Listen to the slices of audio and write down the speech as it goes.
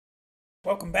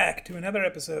Welcome back to another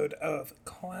episode of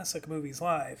Classic Movies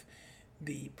Live,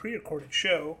 the pre recorded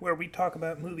show where we talk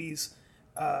about movies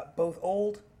both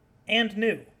old and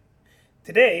new.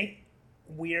 Today,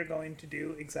 we are going to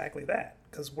do exactly that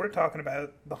because we're talking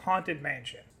about The Haunted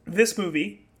Mansion. This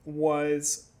movie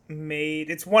was made,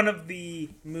 it's one of the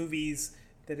movies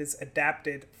that is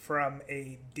adapted from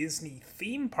a Disney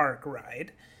theme park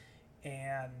ride.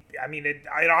 And I mean, it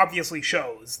obviously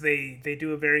shows. They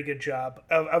do a very good job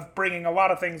of bringing a lot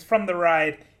of things from the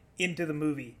ride into the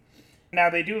movie. Now,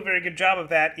 they do a very good job of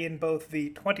that in both the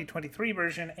 2023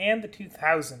 version and the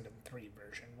 2003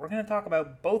 version. We're going to talk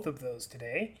about both of those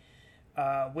today,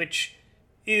 which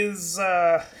is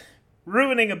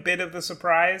ruining a bit of the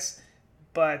surprise,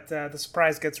 but the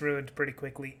surprise gets ruined pretty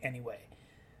quickly anyway.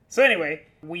 So anyway,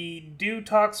 we do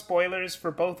talk spoilers for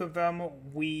both of them.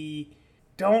 We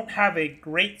don't have a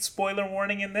great spoiler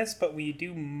warning in this, but we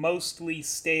do mostly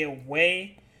stay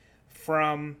away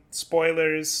from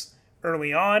spoilers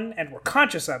early on, and we're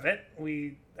conscious of it.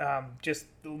 We just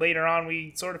later on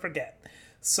we sort of forget.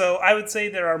 So I would say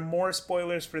there are more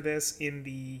spoilers for this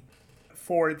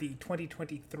for the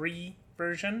 2023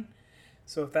 version.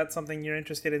 So if that's something you're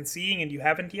interested in seeing and you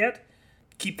haven't yet,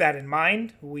 keep that in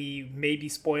mind. We may be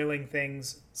spoiling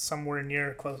things somewhere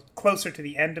near closer to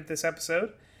the end of this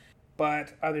episode.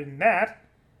 But other than that,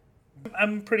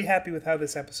 I'm pretty happy with how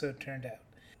this episode turned out.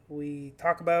 We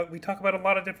talk about a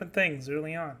lot of different things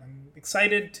early on. I'm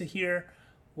excited to hear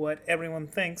what everyone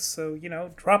thinks, so,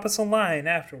 drop us a line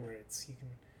afterwards. You can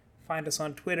find us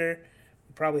on Twitter.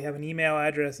 We probably have an email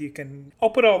address. I'll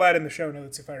put all that in the show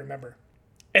notes if I remember.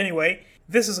 Anyway,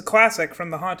 this is a classic from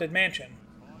The Haunted Mansion.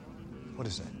 What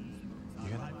is that? You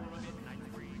hear that?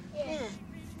 Yeah.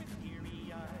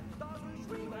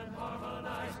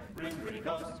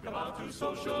 Come out to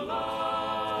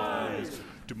socialize.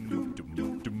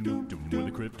 When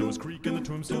the cryptos creak and the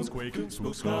tombstones quake,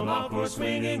 spooks come out for a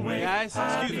swinging wake. Guys,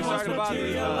 excuse me, sorry to bother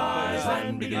you.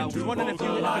 I was wondering if you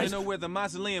happen to know where the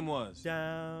mausoleum was.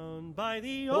 Down by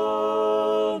the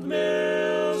old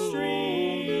mill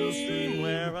stream,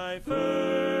 where I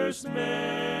first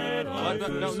met.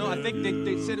 No, I think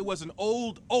they said it was an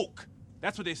old oak.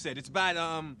 That's what they said. It's by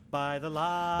By the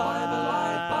light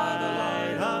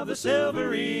of the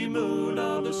silvery moon,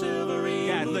 of the silvery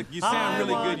God, moon. look, you sound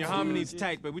really I good. Your want harmony's to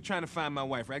tight, but we're trying to find my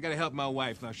wife, right? I gotta help my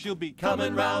wife now. She'll be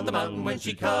coming round the mountain when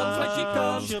she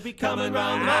comes, she'll be coming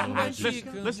round the mountain when she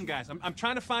comes. Listen, guys, I'm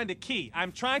trying to find a key.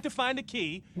 I'm trying to find a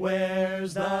key.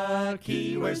 Where's the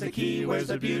key? Where's the key? Where's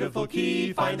the beautiful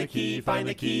key? Find the key, find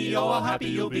the key. Oh, how happy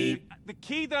you'll be. The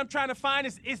key that I'm trying to find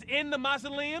is in the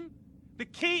mausoleum. The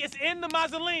key is in the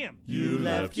mausoleum. You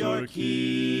left your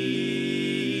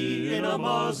key in a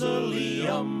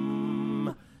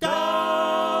mausoleum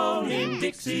down in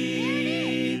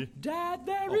Dixie. Dad,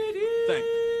 there it is. Thanks.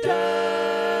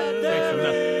 Dad, there for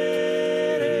nothing.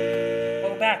 it is.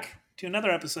 Welcome back to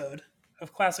another episode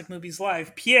of Classic Movies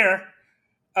Live. Pierre,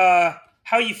 how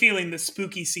are you feeling this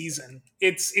spooky season?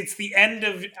 It's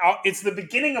the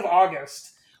beginning of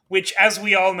August, which, as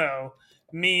we all know,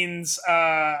 means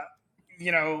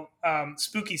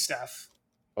spooky stuff,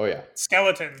 Oh yeah,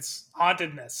 skeletons,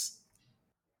 hauntedness.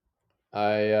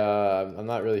 I'm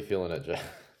not really feeling it, Jeff.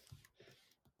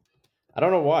 I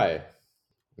don't know why.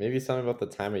 Maybe something about the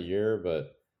time of year,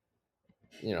 but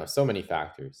so many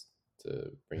factors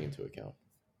to bring into account.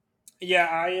 Yeah,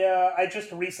 I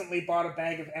just recently bought a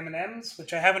bag of M&Ms,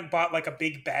 which I haven't bought like a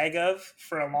big bag of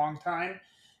for a long time,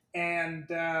 and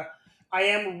I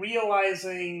am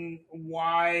realizing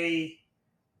why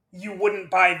you wouldn't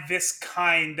buy this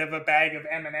kind of a bag of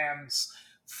M&Ms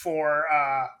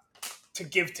to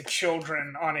give to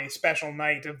children on a special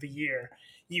night of the year.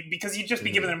 Because you'd just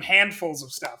be giving them handfuls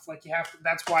of stuff. Like you have to,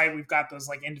 that's why we've got those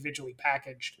like individually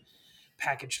packaged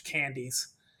candies.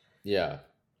 Yeah,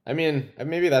 I mean,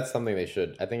 maybe that's something they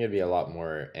should. I think it'd be a lot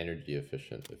more energy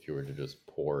efficient if you were to just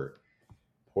pour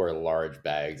large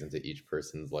bags into each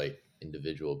person's like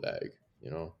individual bag.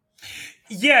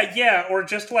 Yeah, or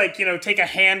just like, take a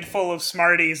handful of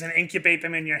Smarties and incubate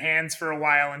them in your hands for a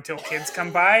while until kids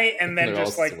come by, and then They're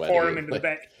just all like sweaty, pour them into the like-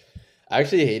 bag. I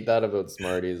actually hate that about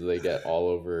Smarties. They get all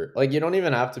over. Like, you don't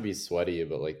even have to be sweaty,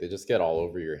 but like they just get all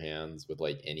over your hands with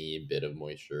like any bit of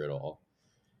moisture at all,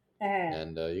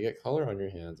 and you get color on your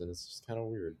hands, and it's just kind of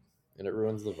weird, and it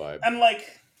ruins the vibe. And like,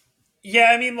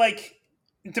 yeah, I mean, like,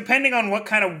 depending on what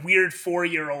kind of weird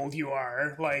 4-year-old you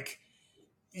are, like,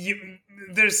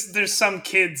 there's some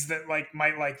kids that like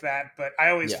might like that, but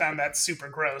I always found that super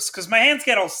gross because my hands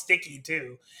get all sticky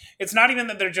too. It's not even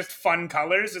that they're just fun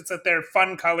colors; it's that they're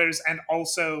fun colors and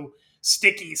also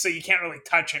sticky, so you can't really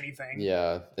touch anything.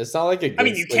 Yeah, it's not like a good, I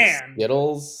mean, you can.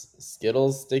 Skittles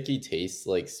Skittles sticky tastes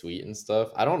like sweet and stuff.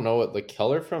 I don't know what the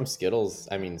color from Skittles.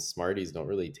 I mean, Smarties don't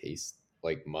really taste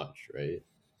like much, right?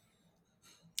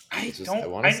 I It's just I don't.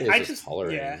 want to say it's I just just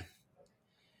coloring.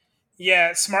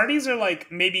 yeah. Smarties are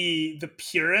like maybe the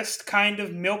purest kind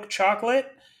of milk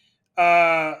chocolate,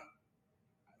 uh,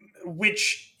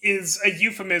 which is a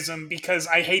euphemism because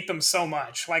I hate them so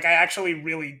much. Like I actually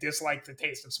really dislike the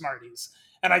taste of Smarties,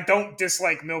 and I don't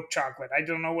dislike milk chocolate. I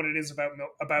don't know what it is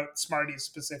about Smarties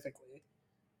specifically.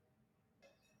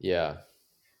 Yeah,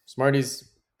 Smarties.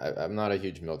 I'm not a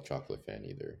huge milk chocolate fan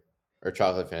either, or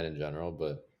chocolate fan in general.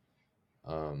 But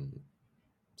um,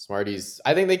 Smarties,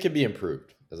 I think they could be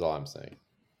improved. Is all I'm saying.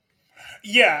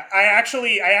 Yeah, I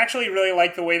actually really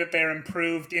like the way that they're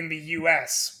improved in the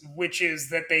US, which is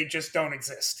that they just don't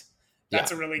exist. Yeah,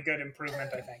 That's a really good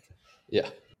improvement, I think. yeah.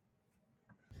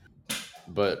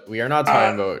 But we are not Uh,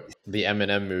 talking about the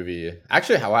Eminem movie.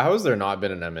 Actually, how has there not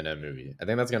been an Eminem movie? I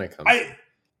think that's gonna come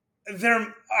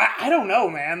soon. I don't know,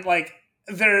 man. Like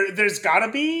there's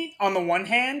gotta be on the one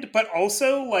hand, but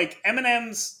also like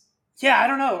Eminem's. Yeah, I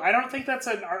don't know. I don't think that's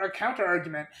a counter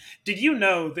argument. Did you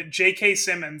know that J.K.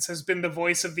 Simmons has been the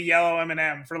voice of the Yellow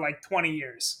Eminem for like 20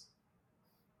 years?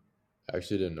 I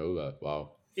actually didn't know that.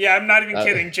 Wow. Yeah, I'm not even That,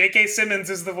 kidding. J.K.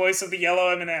 Simmons is the voice of the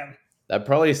Yellow Eminem. that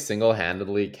probably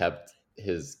single-handedly kept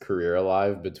his career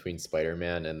alive between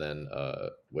Spider-Man and then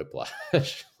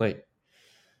Whiplash. Like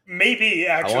Maybe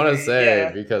I actually. want to say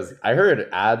Yeah. because I heard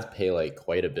ads pay like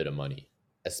quite a bit of money,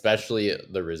 especially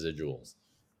the residuals.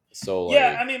 So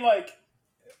Yeah, like I mean like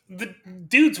the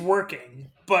dude's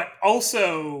working, but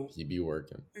also he'd be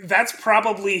working. that's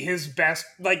probably his best,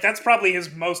 like that's probably his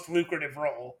most lucrative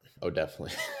role. Oh,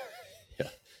 definitely. Yeah.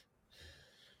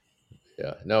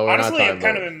 Yeah. No, we're not Honestly, talking I've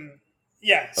kind about. of been.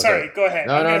 Yeah, Okay. sorry. Go ahead.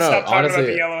 No, I'm no, gonna no. stop talking about the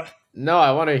Honestly, yellow. no.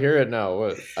 I want to hear it now.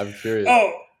 What? I'm curious.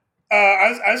 Oh,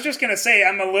 I was just gonna say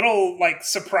I'm a little like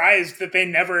surprised that they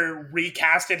never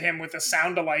recasted him with a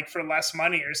sound-alike for less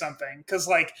money or something. Because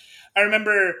like I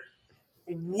remember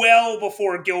well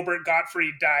before Gilbert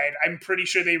Gottfried died, I'm pretty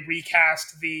sure they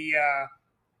recast the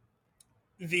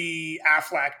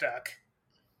Affleck duck.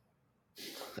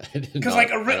 I did Because not.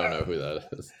 like I don't know who that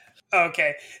is.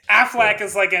 Okay, Affleck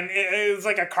is like it was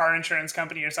like a car insurance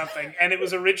company or something, and it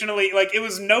was originally like it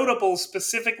was notable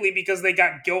specifically because they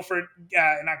got Gilbert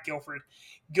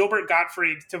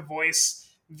Gottfried to voice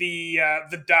the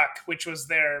duck, which was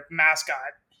their mascot,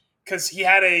 because he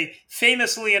had a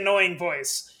famously annoying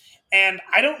voice, and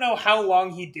I don't know how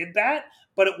long he did that,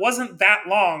 but it wasn't that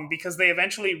long because they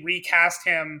eventually recast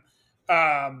him.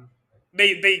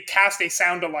 They cast a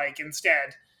sound alike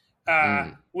instead,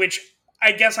 which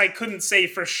I guess I couldn't say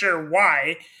for sure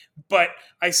why, but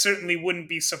I certainly wouldn't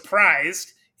be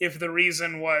surprised if the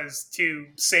reason was to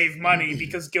save money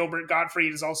because Gilbert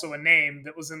Gottfried is also a name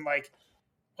that was in like,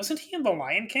 wasn't he in The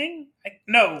Lion King?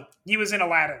 No, he was in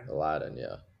Aladdin. Aladdin,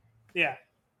 yeah. Yeah.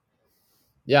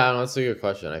 Yeah, no, that's a good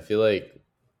question. I feel like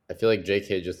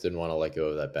JK just didn't want to let go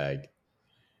of that bag.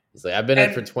 He's like, I've been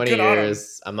in for 20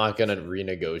 years. I'm not gonna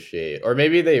renegotiate. Or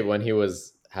maybe when he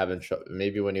was having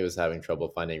trouble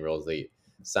finding roles, they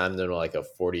signed him to like a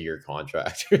 40-year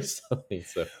contract or something.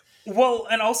 So well,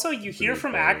 and also you hear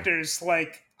from actors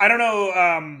like I don't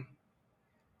know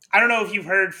if you've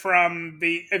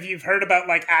heard about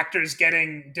like actors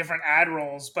getting different ad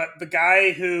roles, but the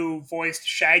guy who voiced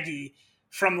Shaggy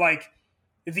from like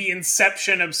the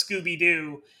inception of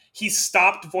Scooby-Doo, he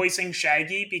stopped voicing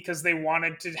Shaggy because they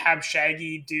wanted to have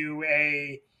Shaggy do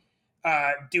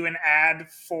an ad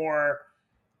for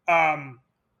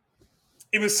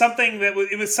it was something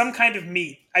it was some kind of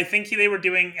meat. I think they were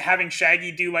having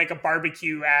Shaggy do like a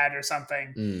barbecue ad or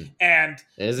something. And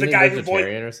isn't he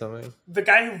vegetarian or something? The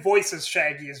guy who voices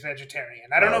Shaggy is vegetarian.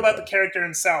 I don't know about the character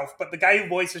himself, but the guy who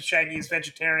voices Shaggy is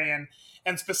vegetarian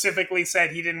and specifically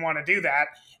said he didn't want to do that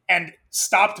and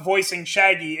stopped voicing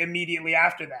Shaggy immediately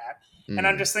after that. And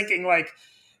I'm just thinking like,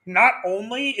 not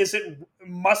only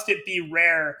must it be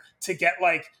rare to get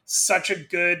like such a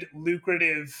good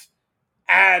lucrative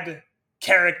ad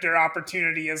character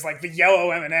opportunity as like the Yellow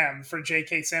M&M for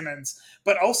J.K. Simmons,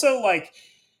 but also like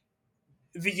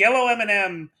the Yellow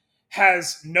M&M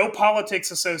has no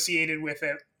politics associated with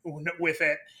it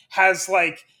has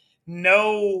like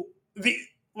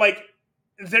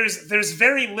there's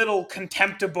very little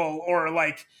contemptible or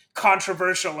like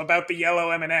controversial about the Yellow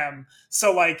M&M.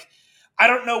 So like I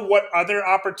don't know what other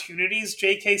opportunities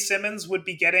J.K. Simmons would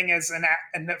be getting as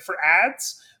for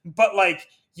ads, but like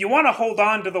you want to hold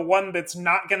on to the one that's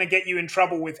not going to get you in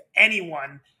trouble with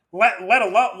anyone, let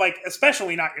alone like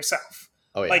especially not yourself.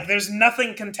 Oh yeah. Like there's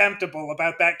nothing contemptible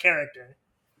about that character.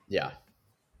 Yeah.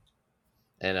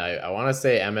 And I want to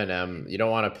say Eminem. You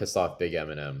don't want to piss off Big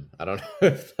Eminem. I don't know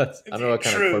if that's. I don't know what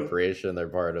kind of corporation they're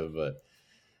part of, but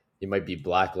he might be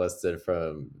blacklisted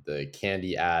from the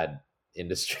candy ad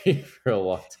industry for a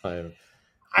long time.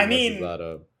 I mean,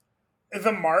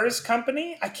 the Mars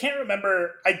company. I can't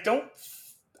remember. I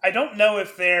don't know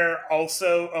if they're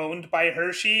also owned by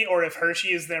Hershey or if Hershey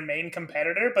is their main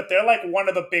competitor, but they're like one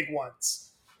of the big ones.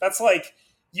 That's like,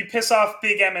 you piss off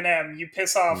Big M&M, you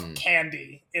piss off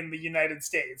candy in the United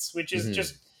States, which is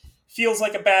just feels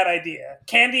like a bad idea.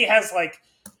 Candy has like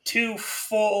two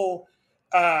full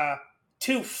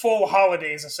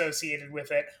holidays associated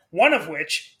with it, one of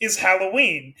which is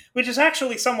Halloween, which is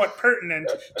actually somewhat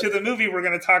pertinent to the movie we're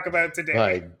going to talk about today.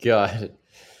 My God.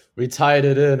 We tied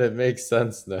it in. It makes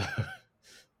sense now.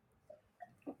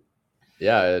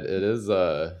 Yeah, it is.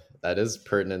 That is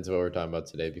pertinent to what we're talking about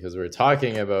today, because we're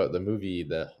talking about the movie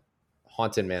The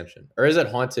Haunted Mansion. Or is it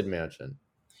Haunted Mansion?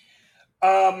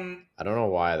 I don't know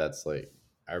why that's like...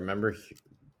 I remember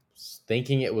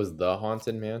thinking it was The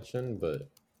Haunted Mansion, but...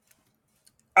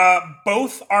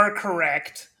 Both are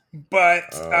correct,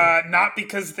 but not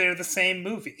because they're the same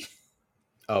movie.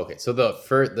 Okay, so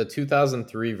the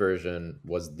 2003 version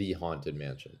was The Haunted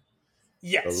Mansion.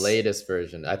 Yes. The latest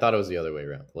version, I thought it was the other way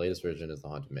around. The latest version is The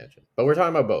Haunted Mansion. But we're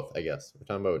talking about both, I guess. We're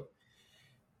talking about,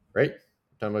 right?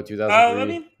 We're talking about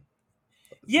 2003.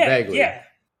 Yeah, vaguely. Yeah.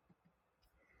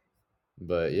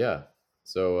 But yeah,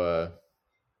 so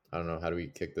I don't know, how do we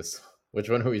kick this? Which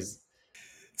one are we?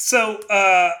 So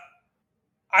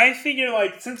I figure,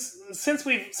 like, since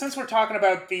we're talking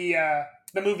about the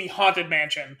movie Haunted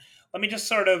Mansion, let me just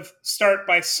sort of start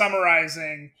by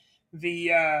summarizing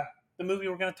the movie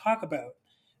we're going to talk about.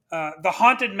 The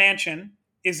Haunted Mansion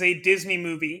is a Disney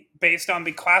movie based on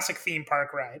the classic theme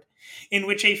park ride, in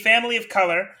which a family of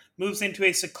color moves into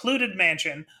a secluded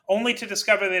mansion only to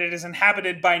discover that it is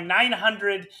inhabited by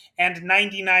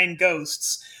 999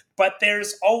 ghosts, but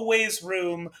there's always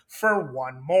room for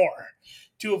one more.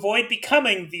 To avoid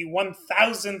becoming the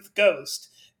 1000th ghost,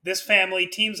 this family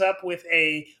teams up with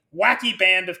a wacky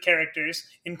band of characters,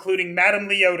 including Madame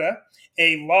Leota,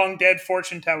 a long-dead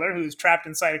fortune teller who is trapped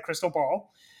inside a crystal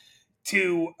ball,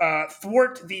 to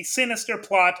thwart the sinister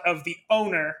plot of the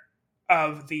owner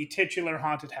of the titular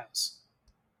haunted house.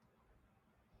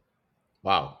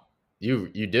 Wow.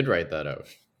 You did write that out.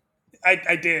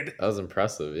 I did. That was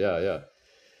impressive. Yeah.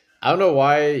 I don't know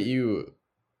why you...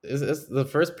 Is the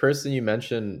first person you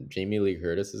mentioned Jamie Lee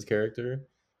Curtis's character?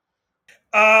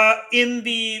 In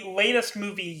the latest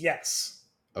movie, yes.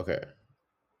 Okay.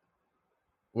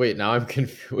 Wait, now I'm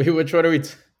confused. Wait, which one are we...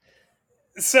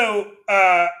 So,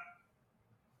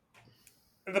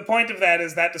 the point of that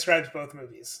is that describes both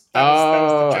movies.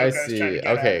 I see.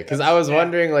 Okay, because I was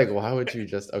wondering, like, why would you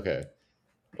just... Okay.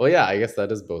 Well, yeah, I guess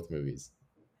that is both movies.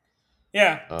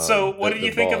 Yeah. So, what did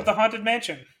you think of The Haunted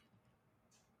Mansion?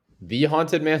 The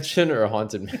Haunted Mansion or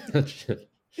Haunted Mansion?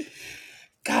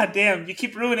 God damn, you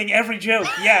keep ruining every joke.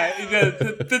 Yeah,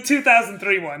 the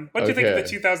 2003 one. What do you think of the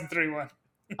 2003 one?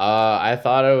 I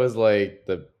thought it was like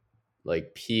the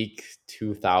peak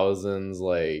 2000s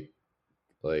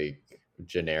like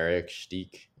generic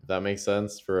shtick, if that makes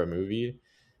sense, for a movie.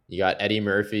 You got Eddie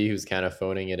Murphy, who's kind of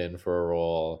phoning it in for a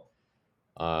role.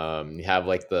 You have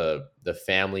like the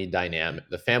family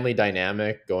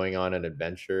dynamic going on an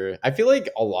adventure. I feel like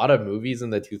a lot of movies in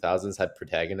the 2000s had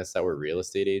protagonists that were real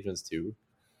estate agents too.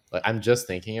 Like, I'm just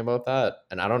thinking about that,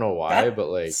 and I don't know why, but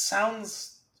like,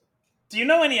 sounds... Do you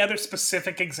know any other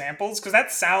specific examples? Because that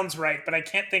sounds right, but I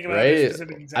can't think of any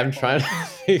specific examples. I'm trying to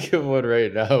think of one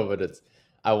right now, but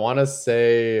I want to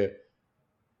say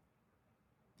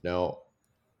no.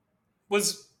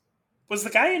 Was the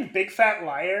guy in Big Fat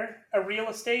Liar a real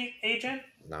estate agent?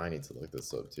 No, I need to look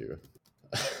this up too.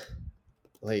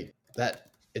 Like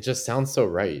that, it just sounds so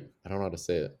right. I don't know how to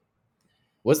say it.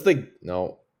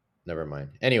 No, never mind.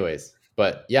 Anyways,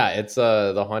 but yeah, it's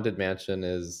The Haunted Mansion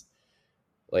is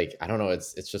like, I don't know,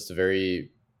 it's just a very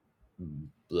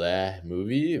bleh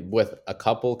movie with a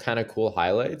couple kind of cool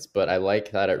highlights, but I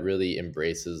like that it really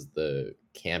embraces the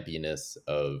campiness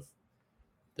of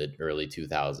the early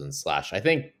 2000s / I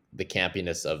think the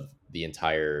campiness of the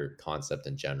entire concept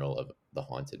in general of The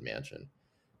Haunted Mansion.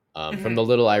 From the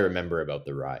little I remember about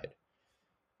the ride.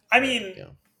 I mean,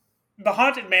 The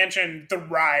Haunted Mansion, the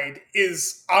ride,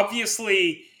 is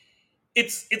obviously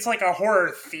it's like a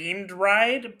horror themed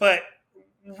ride, but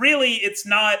really it's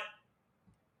not.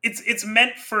 It's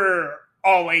meant for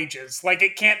all ages. Like,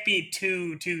 it can't be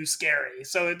too scary.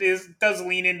 So it does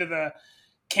lean into the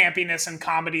campiness and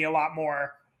comedy a lot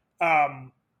more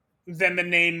than the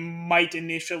name might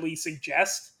initially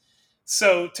suggest.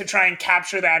 So to try and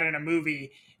capture that in a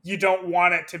movie you don't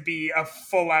want it to be a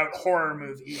full-out horror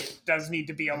movie. It does need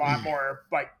to be a lot more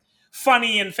like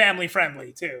funny and family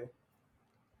friendly too.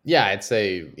 Yeah, I'd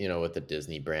say, with the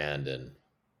Disney brand, and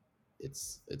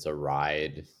it's a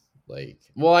ride. Like,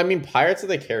 well, I mean, Pirates of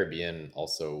the Caribbean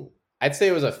also, I'd say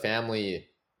it was a family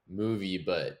movie,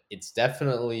 but it's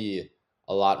definitely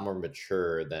a lot more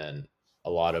mature than a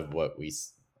lot of what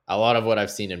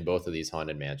I've seen in both of these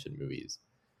Haunted Mansion movies.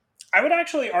 I would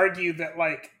actually argue that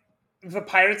like the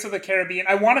Pirates of the Caribbean,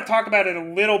 I want to talk about it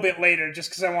a little bit later just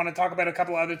because I want to talk about a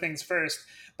couple other things first.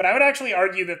 But I would actually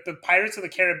argue that the Pirates of the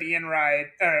Caribbean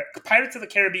Pirates of the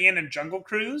Caribbean and Jungle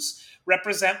Cruise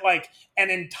represent like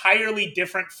an entirely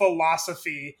different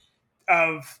philosophy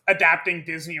of adapting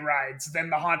Disney rides than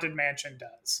the Haunted Mansion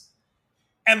does.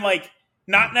 And like,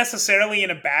 not necessarily in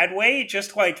a bad way,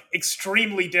 just like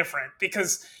extremely different.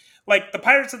 Because like the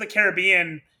Pirates of the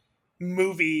Caribbean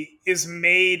movie is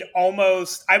made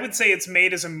almost, I would say it's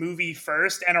made as a movie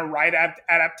first and a ride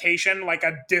adaptation like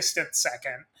a distant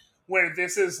second, where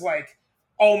this is like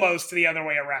almost the other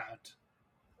way around.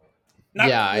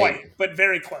 Not quite, but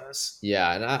very close.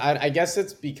 Yeah, and I guess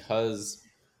it's because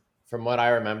from what I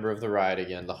remember of the ride,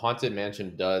 again, the Haunted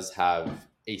Mansion does have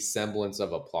a semblance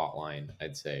of a plot line,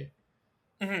 I'd say.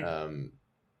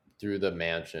 Through the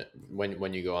mansion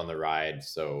when you go on the ride.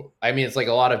 So I mean, it's like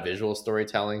a lot of visual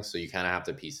storytelling, so you kind of have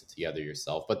to piece it together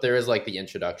yourself. But there is like the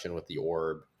introduction with the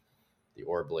orb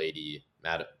lady,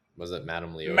 Madame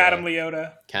Leota. Madame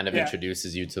Leota kind of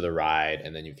introduces you to the ride,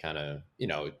 and then you kind of you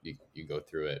go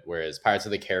through it. Whereas Pirates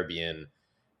of the Caribbean,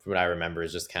 from what I remember,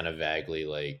 is just kind of vaguely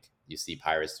like you see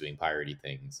pirates doing piratey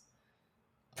things.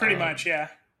 Pretty much, yeah.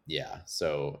 Yeah.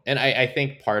 So, and I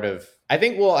think Pirates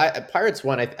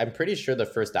 1, I'm pretty sure the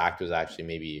first act was actually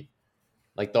maybe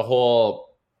like the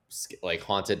whole like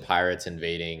haunted pirates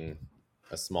invading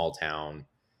a small town.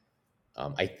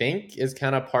 I think is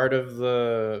kind of part of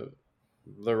the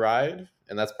ride,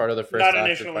 and that's part of the first Not act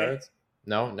initially. of Pirates.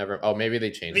 No, never. Oh, maybe they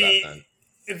changed that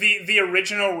then. The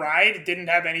original ride didn't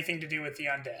have anything to do with the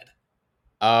undead.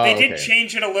 Oh, they did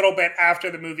change it a little bit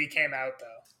after the movie came out, though.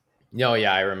 No,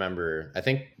 yeah, I remember. I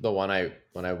think the one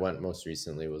when I went most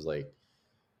recently was like,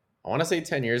 I want to say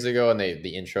 10 years ago, and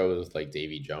the intro was with like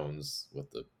Davy Jones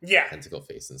with the tentacle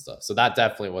face and stuff. So that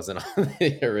definitely wasn't on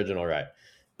the original ride.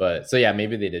 But so yeah,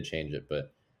 maybe they did change it.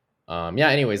 But yeah,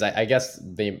 anyways, I guess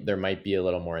there might be a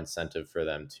little more incentive for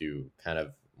them to kind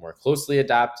of more closely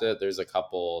adapt it. There's a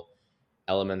couple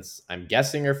elements I'm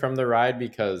guessing are from the ride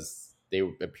because they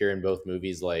appear in both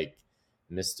movies, like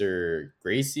Mr.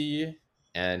 Gracie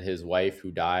and his wife who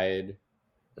died,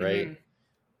 right?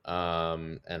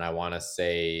 And I want to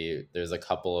say there's a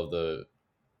couple of the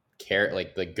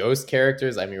like the ghost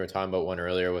characters. I mean, we were talking about one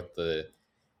earlier with the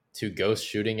two ghosts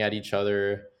shooting at each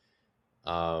other.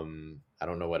 I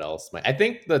don't know what else. I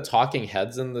think the talking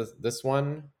heads in this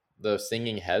one, the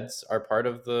singing heads, are part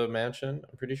of the mansion.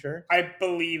 I'm pretty sure. I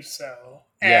believe so.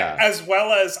 Yeah. As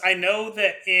well as I know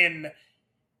that in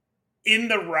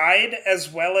the ride,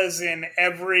 as well as in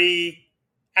every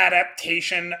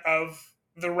adaptation of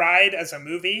the ride as a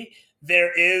movie,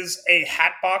 there is a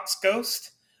Hatbox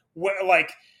Ghost.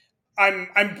 Like,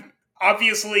 I'm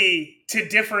obviously to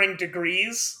differing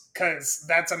degrees, because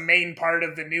that's a main part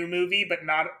of the new movie, but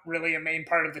not really a main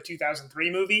part of the 2003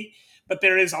 movie. But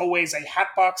there is always a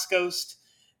Hatbox Ghost.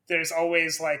 There's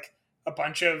always like a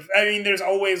bunch of, there's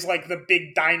always like the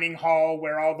big dining hall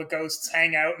where all the ghosts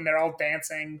hang out and they're all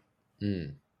dancing.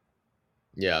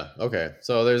 Yeah, okay.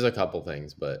 So there's a couple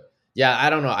things, but yeah, I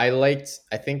don't know.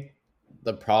 I think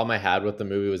the problem I had with the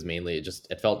movie was mainly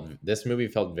this movie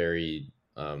felt very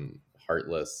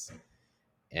heartless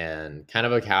and kind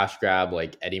of a cash grab.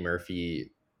 Like Eddie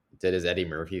Murphy did his Eddie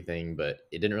Murphy thing, but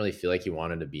it didn't really feel like he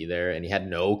wanted to be there, and he had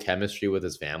no chemistry with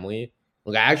his family.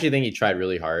 Like, I actually think he tried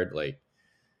really hard, like,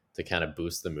 to kind of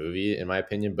boost the movie, in my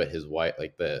opinion, but his wife,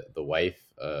 like the wife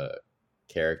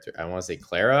character, I want to say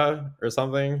Clara or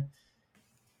something,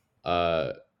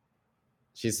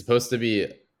 she's supposed to be,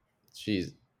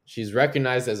 she's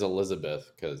recognized as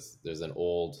Elizabeth because there's an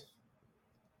old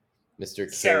Mr.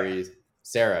 Carey,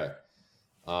 Sarah.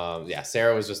 Yeah,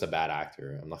 Sarah was just a bad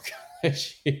actor. I'm not gonna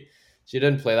she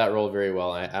didn't play that role very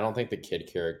well. I don't think the kid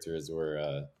characters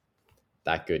were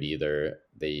that good either.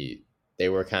 They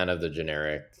were kind of the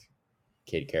generic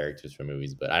kid characters from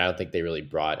movies, but I don't think they really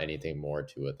brought anything more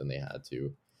to it than they had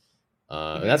to.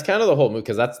 And that's kind of the whole movie,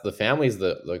 because that's the family's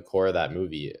the core of that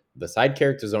movie. The side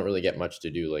characters don't really get much to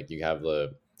do. Like, you have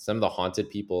some of the haunted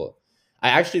people. I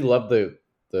actually love the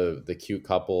cute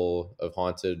couple of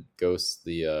haunted ghosts.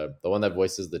 The one that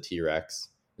voices the T-Rex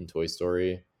in Toy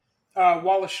Story.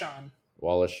 Wallace Shawn.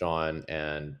 Wallace Shawn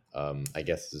and I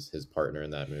guess his partner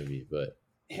in that movie. But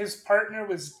his partner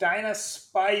was Dinah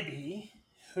Spivey,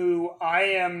 who I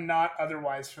am not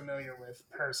otherwise familiar with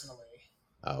personally.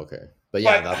 Oh, okay. But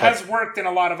yeah, but has worked in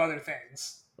a lot of other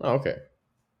things. Oh, okay.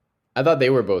 I thought they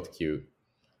were both cute.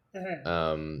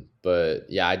 Mm-hmm. But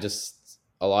yeah,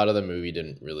 a lot of the movie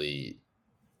didn't really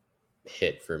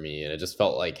hit for me, and it just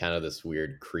felt like kind of this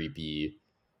weird, creepy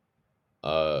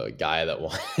guy that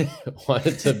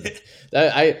wanted to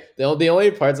the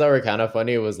only parts that were kind of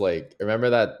funny was like, remember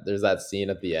that there's that scene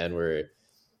at the end where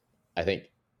I think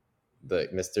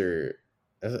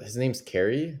his name's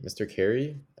Carey, Mr.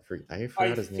 Carey. I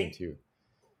forgot his name too.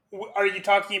 Are you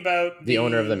talking about the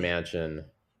owner of the mansion?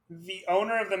 The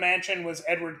owner of the mansion was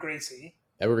Edward Gracie.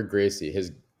 Edward Gracie,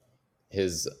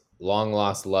 his long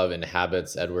lost love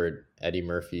inhabits Eddie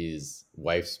Murphy's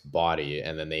wife's body,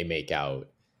 and then they make out,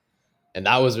 and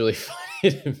that was really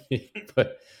funny to me.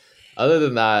 But other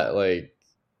than that,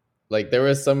 like there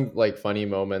was some like funny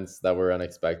moments that were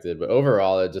unexpected, but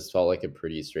overall it just felt like a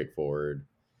pretty straightforward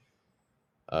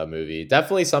movie.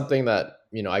 Definitely something that,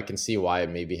 you know, I can see why it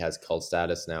maybe has cult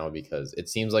status now, because it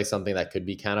seems like something that could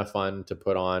be kind of fun to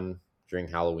put on during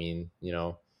Halloween, you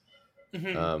know.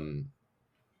 Mm-hmm.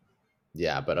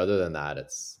 Yeah, but other than that,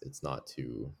 it's not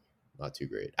too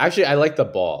great. Actually, I like the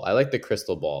ball. I like the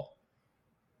crystal ball.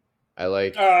 I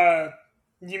like.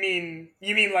 You mean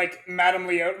like Madame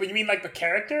Leo? You mean like the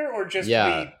character, or just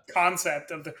the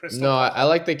concept of the crystal? No, I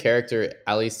like the character,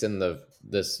 at least in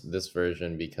this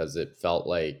version, because it felt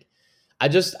like I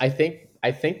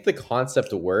think the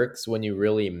concept works when you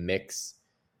really mix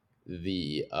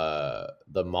the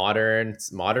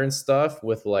modern stuff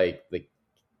with like the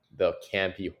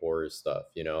campy horror stuff,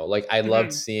 you know. Like I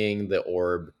loved seeing the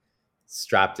orb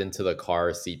strapped into the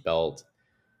car seatbelt,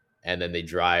 and then they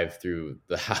drive through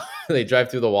the house. They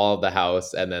drive through the wall of the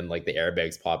house, and then like the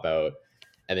airbags pop out,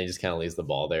 and then just kind of leaves the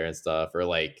ball there and stuff. Or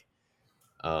like,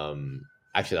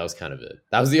 actually, that was kind of it.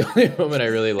 That was the only moment I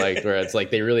really liked, where it's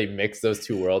like they really mix those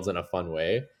two worlds in a fun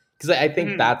way. Because I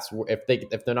think that's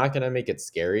if they're not gonna make it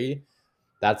scary,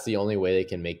 that's the only way they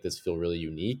can make this feel really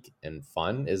unique and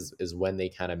fun is when they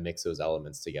kind of mix those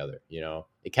elements together. You know,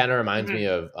 it kind of reminds me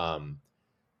of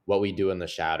What We Do in the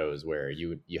Shadows, where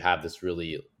you have this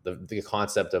really the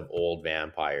concept of old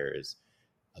vampires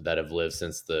that have lived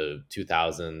since the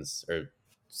 2000s or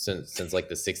since like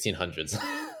the 1600s.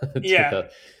 Yeah.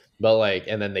 But like,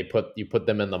 and then you put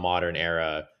them in the modern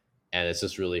era, and it's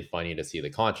just really funny to see the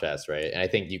contrast, right? And I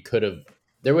think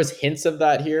there was hints of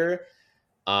that here,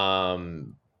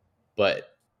 but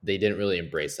they didn't really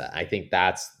embrace that. I think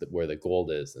that's where the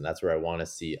gold is, and that's where I want to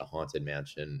see a haunted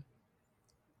mansion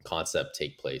concept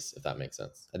take place, if that makes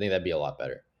sense. I think that'd be a lot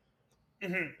better.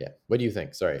 Yeah. What do you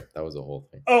think? Sorry, that was the whole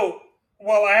thing. Oh,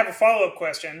 well, I have a follow-up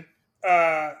question.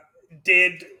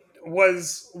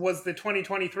 Was the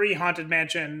 2023 Haunted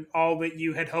Mansion all that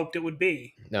you had hoped it would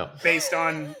be? No. Based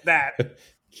on that?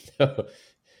 No.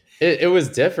 It was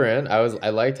different. I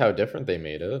liked how different they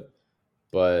made it,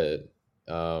 but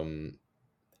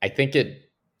I think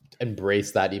it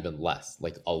embraced that even less,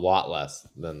 like a lot less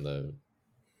than the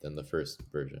first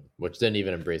version, which didn't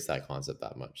even embrace that concept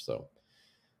that much. So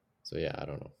yeah, I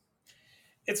don't know.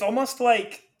 It's almost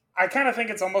like, I kind of think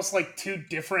it's almost like two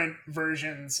different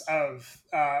versions of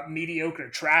mediocre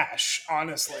trash,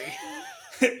 honestly.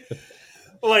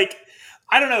 Like,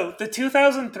 I don't know, the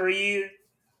 2003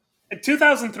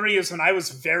 is when I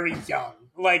was very young.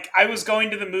 Like, I was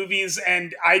going to the movies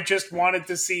and I just wanted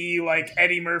to see like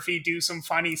Eddie Murphy do some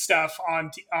funny stuff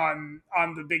on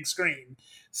the big screen.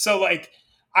 So like,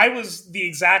 I was the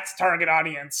exact target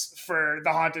audience for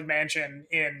the Haunted Mansion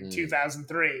in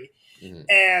 2003.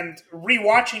 And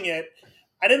rewatching it,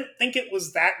 I didn't think it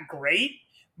was that great,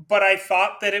 but I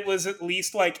thought that it was at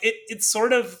least like it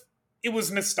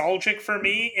was nostalgic for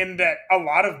me, in that a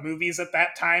lot of movies at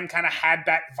that time kind of had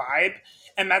that vibe.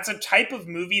 And that's a type of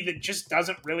movie that just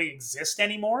doesn't really exist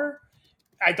anymore.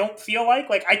 I don't feel like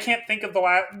I can't think of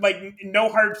No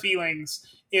Hard Feelings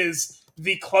is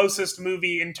the closest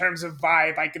movie in terms of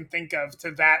vibe I can think of to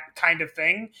that kind of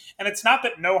thing. And it's not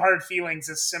that No Hard Feelings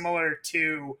is similar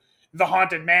to The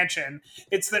Haunted Mansion.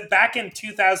 It's that back in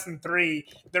 2003,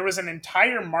 there was an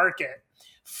entire market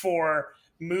for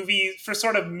movies, for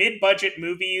sort of mid-budget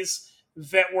movies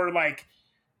that were like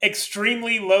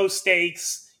extremely low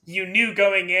stakes. You knew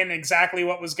going in exactly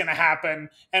what was going to happen,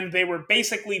 and they were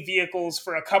basically vehicles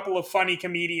for a couple of funny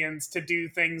comedians to do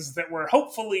things that were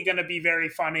hopefully going to be very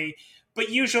funny, but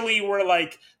usually were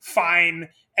like fine,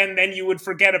 and then you would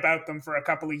forget about them for a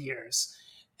couple of years.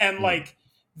 And like,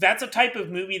 that's a type of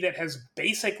movie that has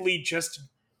basically just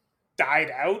died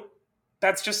out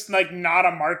that's just like not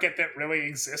a market that really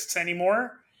exists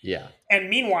anymore. Yeah. And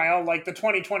meanwhile, like the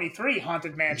 2023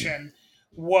 Haunted Mansion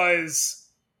was,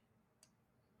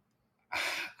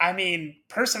 I mean,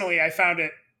 personally, I found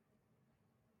it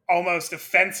almost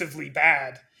offensively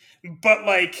bad. But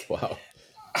like, Wow.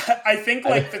 I think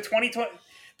like the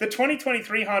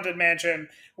 2023 Haunted Mansion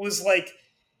was like,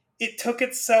 it took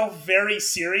itself very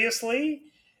seriously,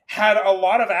 had a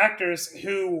lot of actors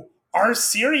who are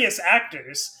serious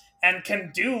actors and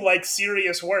can do like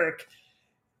serious work,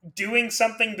 doing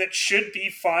something that should be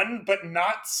fun, but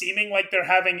not seeming like they're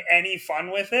having any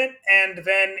fun with it. And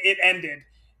then it ended.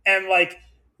 And like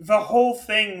the whole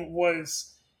thing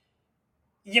was,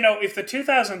 you know, if the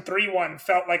 2003 one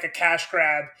felt like a cash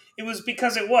grab, it was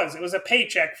because it was a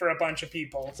paycheck for a bunch of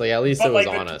people. It's like, at least But, it was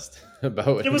like, honest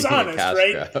about it was being a honest, cash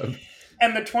right? grab.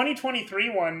 And the 2023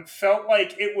 one felt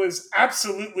like it was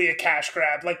absolutely a cash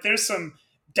grab. Like there's some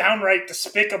downright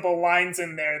despicable lines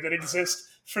in there that exist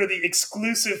for the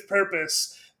exclusive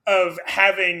purpose of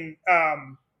having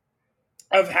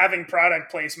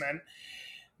product placement.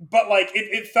 But like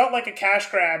it felt like a cash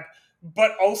grab,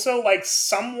 but also like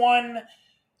someone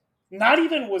not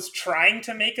even was trying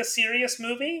to make a serious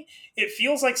movie. It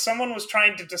feels like someone was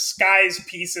trying to disguise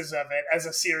pieces of it as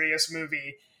a serious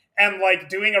movie and like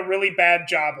doing a really bad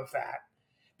job of that.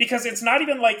 Because it's not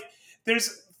even like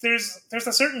there's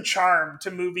a certain charm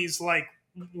to movies like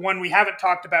one we haven't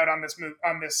talked about on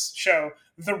this show,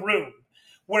 The Room,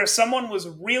 where someone was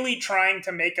really trying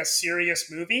to make a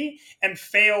serious movie and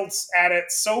failed at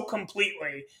it so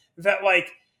completely that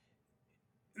like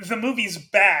the movie's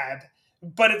bad,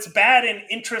 but it's bad in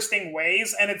interesting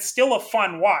ways, and it's still a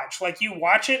fun watch. Like, you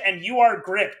watch it, and you are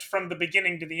gripped from the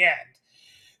beginning to the end.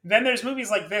 Then there's movies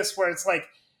like this, where it's like,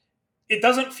 it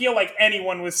doesn't feel like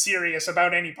anyone was serious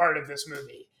about any part of this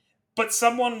movie. But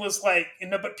someone was like,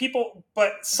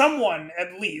 but someone,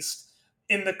 at least,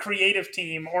 in the creative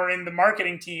team, or in the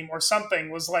marketing team, or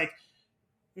something, was like,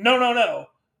 no.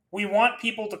 We want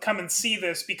people to come and see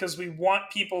this, because we want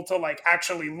people to, like,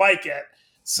 actually like it.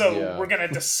 So we're going to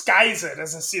disguise it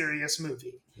as a serious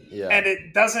movie. Yeah. And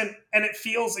it doesn't, and it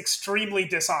feels extremely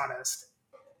dishonest.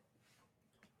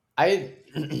 I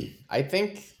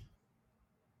think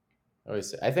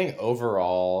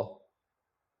overall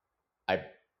I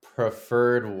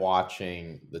preferred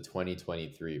watching the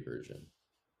 2023 version.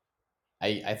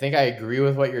 I think I agree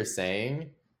with what you're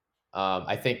saying.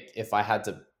 I think if I had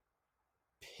to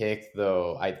pick,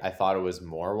 though, I thought it was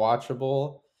more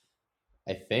watchable.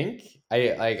 I think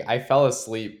I fell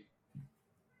asleep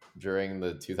during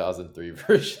the 2003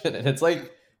 version, and it's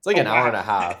like an hour and a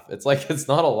half. It's like, it's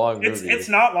not a long movie. It's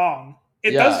not long.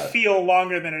 It does feel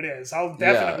longer than it is. I'll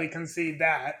definitely concede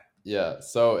that. Yeah,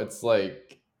 so it's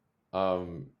like,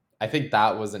 I think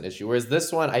that was an issue. Whereas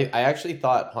this one, I actually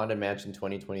thought Haunted Mansion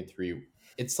 2023,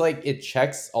 it's like it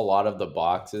checks a lot of the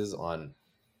boxes on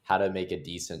how to make a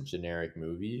decent generic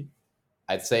movie.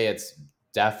 I'd say it's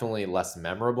definitely less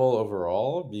memorable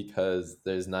overall, because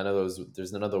there's none of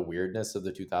the weirdness of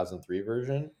the 2003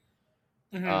 version.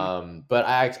 Mm-hmm. But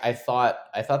I thought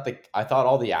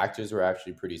all the actors were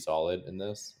actually pretty solid in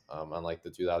this, unlike the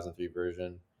 2003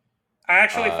 version. I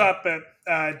actually thought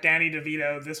that Danny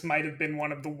DeVito, this might have been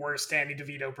one of the worst Danny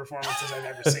DeVito performances I've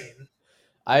ever seen.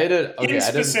 Him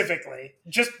specifically.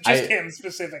 Just him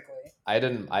specifically. I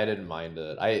didn't mind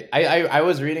it. I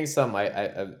was reading some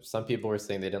people were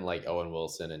saying they didn't like Owen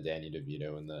Wilson and Danny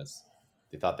DeVito in this.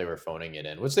 They thought they were phoning it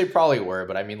in, which they probably were,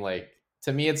 but I mean, like,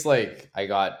 to me, it's like, I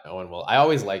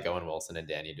always like Owen Wilson and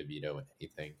Danny DeVito in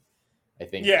anything. I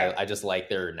think I just like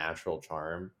their natural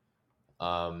charm.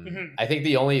 I think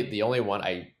the only one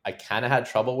I kind of had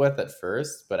trouble with at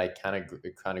first, but it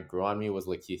kind of grew on me, was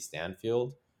Lakeith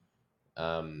Stanfield.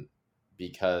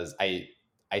 Because I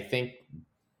think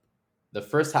the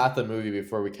first half of the movie,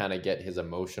 before we kind of get his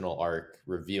emotional arc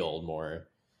revealed more,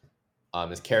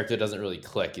 his character doesn't really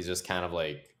click. He's just kind of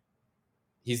like,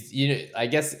 I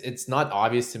guess it's not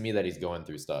obvious to me that he's going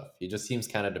through stuff. He just seems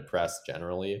kind of depressed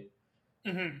generally.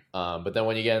 Mm-hmm. But then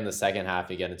when you get in the second half,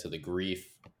 you get into the grief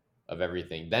of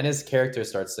everything. Then his character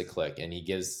starts to click, and he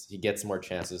gets more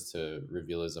chances to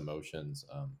reveal his emotions.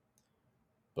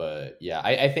 But yeah,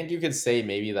 I think you could say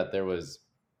maybe that there was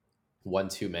one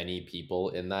too many people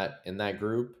in that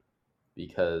group,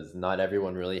 because not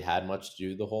everyone really had much to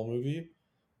do the whole movie.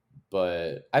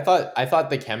 But I thought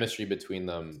the chemistry between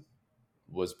them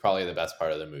was probably the best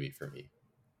part of the movie for me.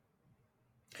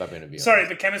 If I'm going to be honest.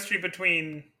 The chemistry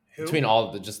between who? Between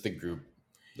all just the group,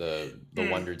 the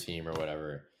Wonder Team or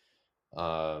whatever.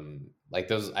 Like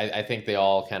those, I think they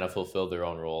all kind of fulfilled their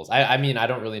own roles. I mean, I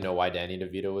don't really know why Danny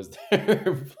DeVito was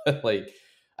there, but like,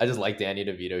 I just like Danny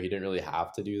DeVito. He didn't really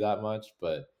have to do that much,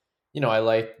 but I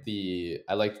liked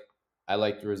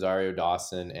Rosario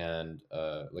Dawson and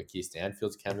Lakeith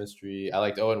Stanfield's chemistry. I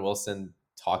liked Owen Wilson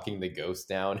talking the ghost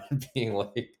down and being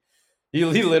like, he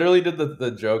literally did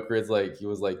the joke where it's like, he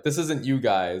was like, this isn't you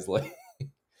guys, like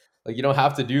you don't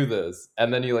have to do this,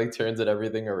 and then he like turns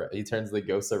everything around. He turns the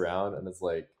ghost around, and it's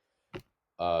like,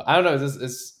 I don't know,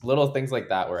 it's little things like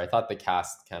that where I thought the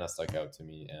cast kind of stuck out to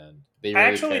me, and they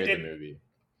really carried the movie.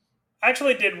 I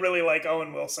actually did really like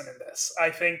Owen Wilson in this. I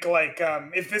think like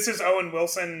if this is Owen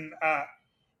Wilson,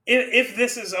 if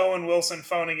this is Owen Wilson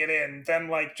phoning it in, then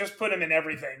like just put him in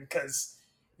everything, because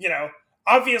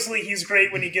obviously he's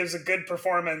great when he gives a good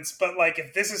performance, but like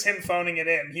if this is him phoning it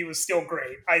in, he was still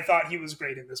great. I thought he was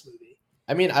great in this movie.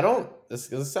 I mean, this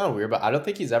sounds weird, but I don't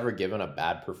think he's ever given a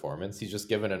bad performance. He's just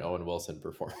given an Owen Wilson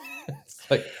performance.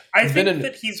 Like he's been in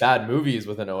bad movies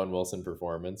with an Owen Wilson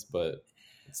performance, but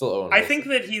it's still Owen Wilson. I think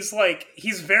that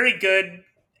he's very good.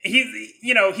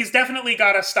 He's definitely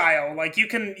got a style. Like he's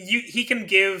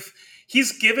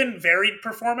given varied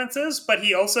performances, but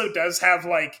he also does have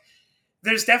like,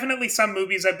 there's definitely some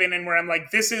movies I've been in where I'm like,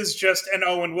 this is just an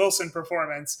Owen Wilson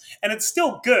performance, and it's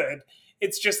still good.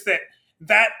 It's just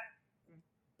that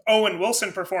Owen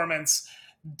Wilson performance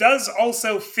does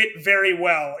also fit very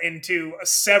well into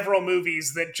several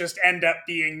movies that just end up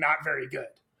being not very good.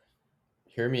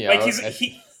 Hear me out. Like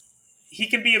he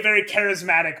can be a very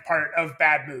charismatic part of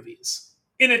bad movies,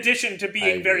 in addition to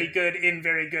being very good in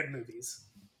very good movies.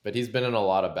 But he's been in a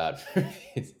lot of bad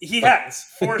movies. He has,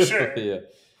 for sure. Yeah.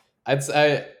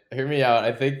 I hear me out.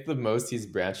 I think the most he's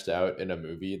branched out in a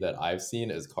movie that I've seen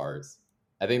is Cars.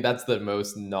 I think that's the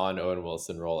most non-Owen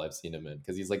Wilson role I've seen him in,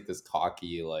 because he's like this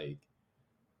cocky, like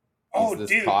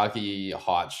cocky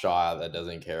hotshot that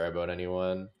doesn't care about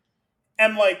anyone.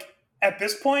 And like at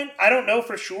this point, I don't know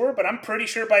for sure, but I'm pretty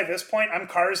sure by this point I'm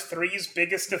Cars 3's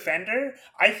biggest defender.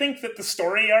 I think that the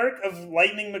story arc of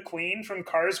Lightning McQueen from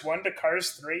Cars 1 to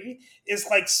Cars 3 is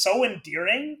like so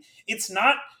endearing. It's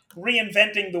not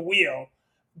reinventing the wheel,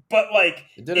 but like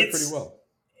it did it pretty well.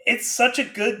 It's such a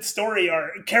good story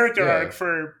arc, character arc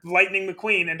for Lightning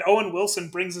McQueen, and Owen Wilson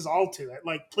brings us all to it.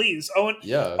 Like, please,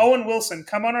 Owen Wilson,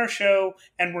 come on our show,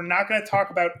 and we're not going to talk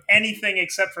about anything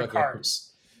except for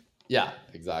Cars. Yeah,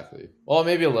 exactly. Well,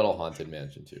 maybe a little Haunted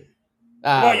Mansion too.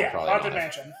 Haunted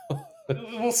Mansion.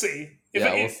 We'll see.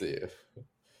 We'll see.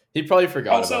 He probably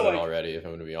forgot about it already, if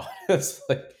I'm going to be honest.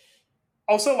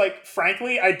 Also,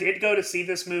 frankly, I did go to see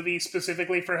this movie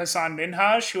specifically for Hassan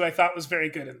Minhaj, who I thought was very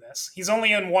good in this. He's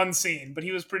only in one scene, but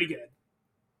he was pretty good.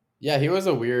 Yeah, he was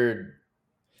a weird...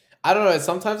 I don't know,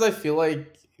 sometimes I feel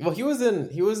like... Well, he was in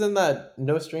that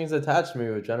No Strings Attached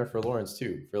movie with Jennifer Lawrence,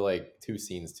 too, for, 2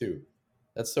 scenes, too.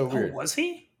 That's so weird. Oh, was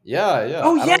he? Yeah.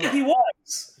 Oh, yeah, he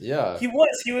was. Yeah. He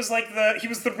was. He was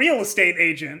the real estate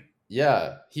agent.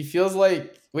 Yeah. He feels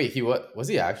like... Wait, was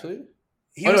he actually?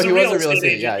 He was a real estate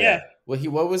agent, yeah. Well,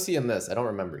 what was he in this? I don't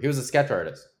remember. He was a sketch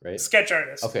artist, right? Sketch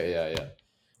artist. Okay, yeah.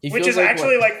 Which is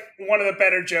actually one of the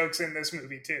better jokes in this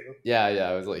movie too. Yeah.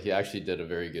 I was like, he actually did a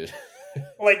very good.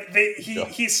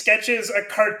 He sketches a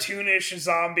cartoonish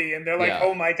zombie, and they're like,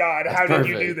 "Oh my god, how did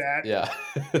you do that?" Yeah.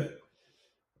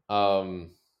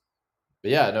 But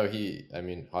yeah, no,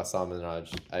 Hassan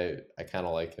Minhaj, I kind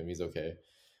of like him. He's okay,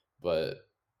 but.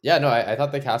 Yeah, no, I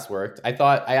thought the cast worked. I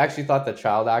actually thought the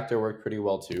child actor worked pretty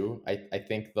well too. I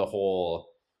think the whole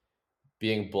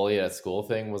being bullied at school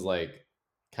thing was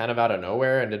kind of out of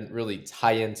nowhere and didn't really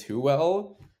tie in too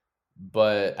well.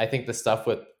 But I think the stuff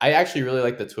I actually really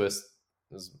like the twist.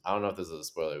 I don't know if this is a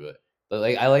spoiler, but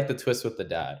I like the twist with the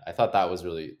dad. I thought that was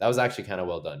actually kind of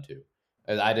well done too.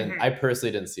 I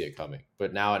personally didn't see it coming,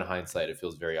 but now in hindsight, it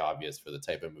feels very obvious for the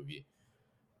type of movie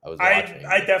I was watching.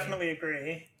 I definitely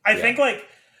agree.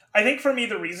 I think for me,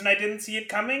 the reason I didn't see it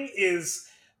coming is,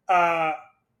 I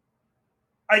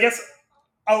guess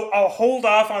I'll hold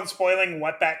off on spoiling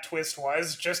what that twist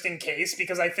was, just in case,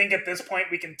 because I think at this point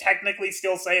we can technically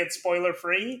still say it's spoiler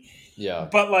free. Yeah.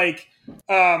 But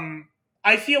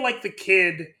I feel like the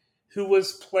kid who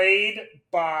was played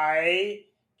by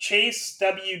Chase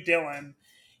W. Dillon,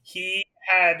 he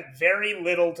had very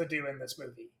little to do in this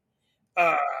movie.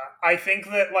 I think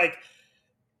that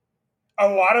a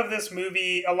lot of the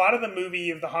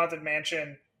movie of the Haunted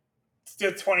Mansion,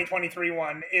 the 2023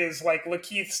 one, is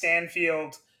Lakeith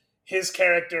Stanfield, his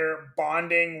character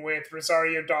bonding with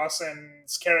Rosario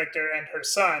Dawson's character and her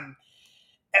son.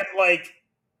 And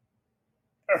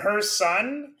her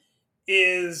son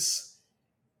is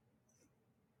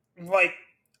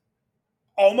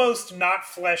almost not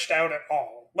fleshed out at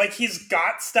all. He's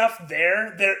got stuff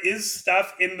there is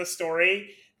stuff in the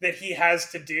story that he has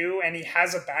to do, and he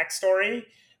has a backstory,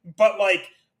 but like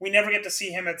we never get to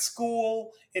see him at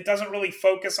school. It doesn't really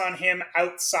focus on him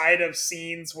outside of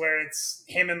scenes where it's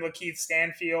him and Lakeith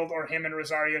Stanfield or him and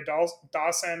Rosario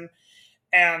Dawson.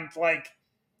 And like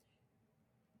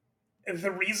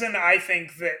the reason I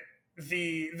think that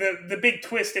the big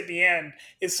twist at the end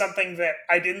is something that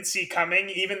I didn't see coming,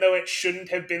 even though it shouldn't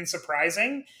have been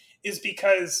surprising, is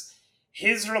because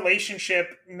his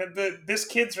relationship, this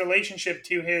kid's relationship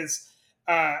to his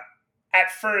at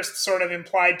first sort of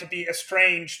implied to be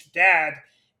estranged dad,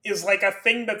 is like a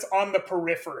thing that's on the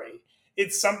periphery.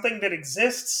 It's something that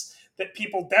exists, that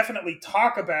people definitely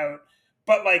talk about,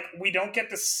 but like we don't get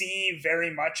to see very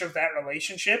much of that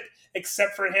relationship,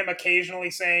 except for him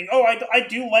occasionally saying, "Oh, I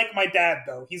do like my dad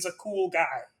though. He's a cool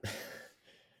guy."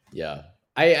 Yeah.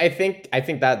 I think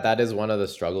that is one of the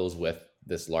struggles with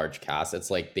this large cast. It's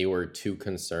like they were too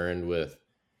concerned with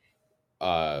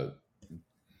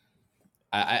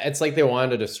it's like they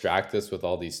wanted to distract us with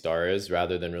all these stars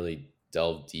rather than really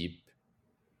delve deep.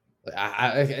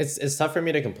 It's tough for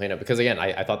me to complain of because again,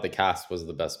 I thought the cast was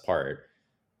the best part,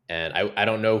 and I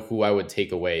don't know who I would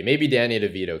take away. Maybe Danny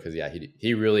DeVito because yeah,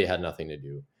 he really had nothing to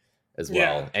do as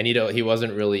well, and he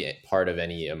wasn't really part of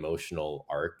any emotional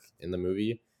arc in the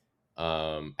movie.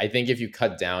 I think if you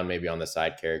cut down maybe on the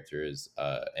side characters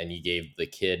and you gave the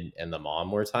kid and the mom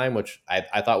more time, which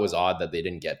I thought was odd that they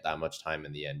didn't get that much time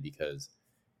in the end because.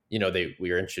 You know, we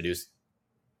were introduced.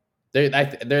 They're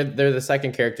the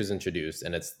second characters introduced,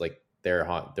 and it's like they're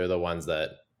the ones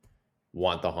that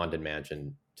want the Haunted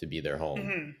Mansion to be their home.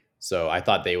 Mm-hmm. So I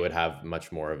thought they would have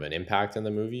much more of an impact in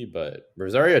the movie, but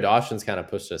Rosario Dawson's kind of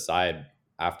pushed aside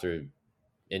after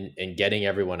in getting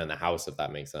everyone in the house, if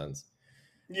that makes sense.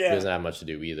 Yeah, she doesn't have much to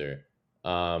do either.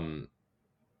 Yeah,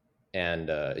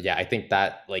 I think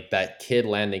that like that kid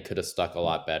landing could have stuck a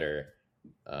lot better.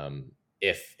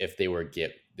 If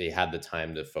they had the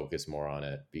time to focus more on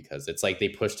it, because it's like they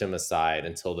pushed him aside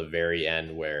until the very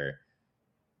end where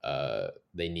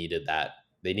they needed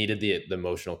the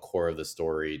emotional core of the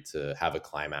story to have a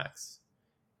climax,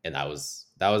 and that was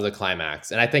the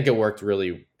climax. And I think it worked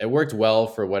well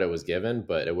for what it was given,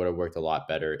 but it would have worked a lot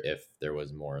better if there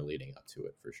was more leading up to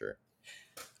it, for sure.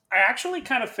 I actually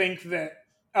kind of think that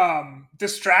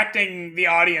distracting the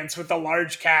audience with the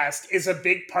large cast is a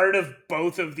big part of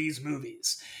both of these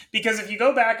movies. Because if you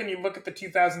go back and you look at the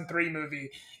 2003 movie,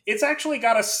 it's actually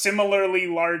got a similarly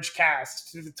large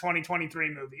cast to the 2023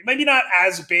 movie. Maybe not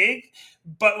as big,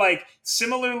 but like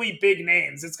similarly big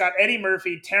names. It's got Eddie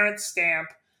Murphy, Terrence Stamp,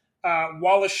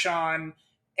 Wallace Shawn,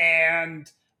 and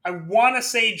I want to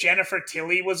say Jennifer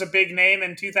Tilly was a big name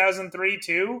in 2003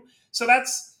 too. So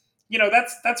that's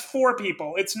 4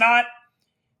 people. It's not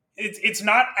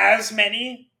as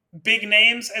many big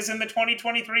names as in the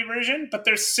 2023 version, but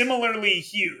they're similarly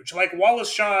huge. Like Wallace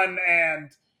Shawn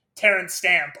and Terrence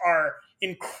Stamp are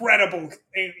incredible,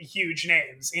 huge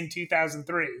names in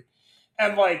 2003.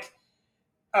 And like,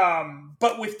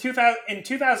 but with in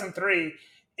 2003,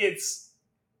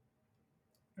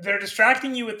 they're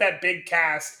distracting you with that big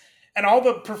cast, and all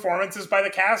the performances by the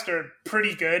cast are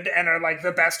pretty good and are like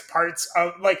the best parts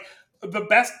of like the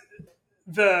best.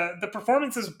 The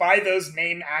performances by those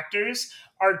main actors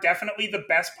are definitely the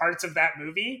best parts of that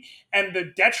movie, and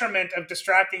the detriment of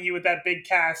distracting you with that big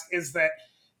cast is that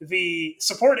the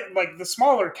the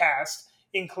smaller cast,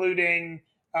 including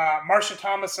Marsha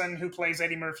Thomason, who plays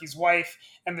Eddie Murphy's wife,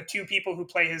 and the 2 people who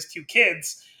play his 2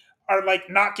 kids, are like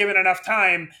not given enough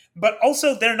time, but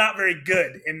also they're not very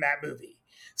good in that movie.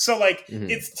 So like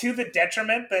it's to the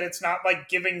detriment that it's not like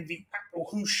giving the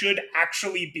who should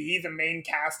actually be the main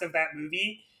cast of that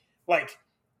movie like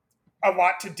a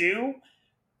lot to do.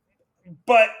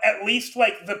 But at least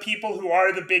like the people who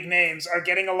are the big names are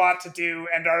getting a lot to do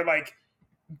and are like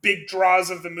big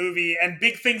draws of the movie and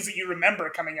big things that you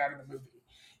remember coming out of the movie.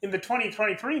 In the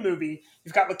 2023 movie,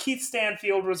 you've got Lakeith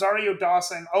Stanfield, Rosario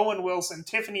Dawson, Owen Wilson,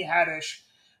 Tiffany Haddish,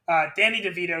 Danny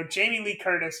DeVito, Jamie Lee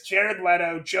Curtis, Jared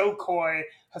Leto, Joe Coy,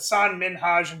 Hassan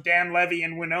Minhaj, and Dan Levy,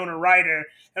 and Winona Ryder.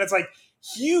 And it's like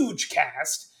huge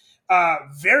cast.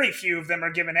 Very few of them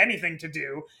are given anything to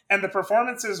do. And the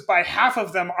performances by half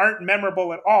of them aren't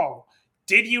memorable at all.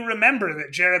 Did you remember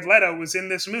that Jared Leto was in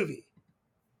this movie?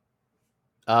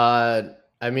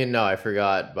 I mean, no, I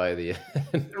forgot by the end.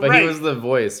 But right. He was the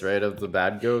voice, right, of the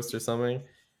bad ghost or something?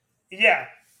 Yeah.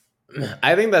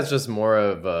 I think that's just more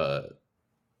of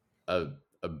a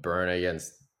burn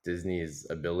against Disney's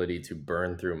ability to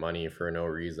burn through money for no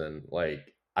reason.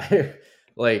 I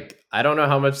don't know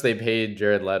how much they paid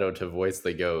Jared Leto to voice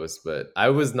the ghost, but I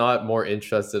was not more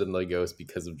interested in the ghost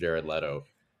because of Jared Leto.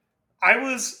 I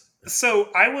was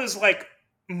like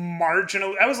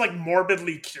I was like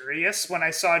morbidly curious when I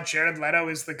saw Jared Leto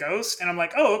as the ghost, and I'm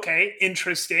like, oh, okay,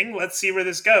 interesting. Let's see where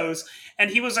this goes.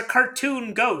 And he was a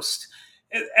cartoon ghost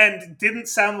and didn't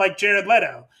sound like Jared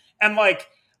Leto. And like,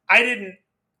 I didn't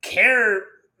care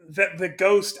that the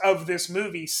ghost of this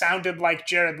movie sounded like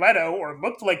Jared Leto or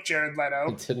looked like Jared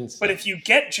Leto. It didn't. But if you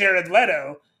get Jared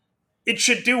Leto, it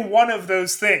should do one of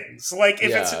those things. Like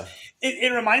if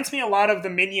it reminds me a lot of the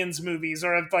Minions movies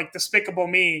or of like Despicable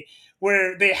Me,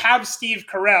 where they have Steve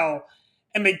Carell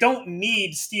and they don't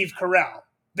need Steve Carell.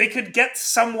 They could get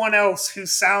someone else who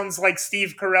sounds like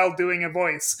Steve Carell doing a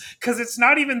voice. Because it's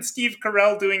not even Steve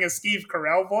Carell doing a Steve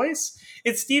Carell voice.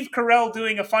 It's Steve Carell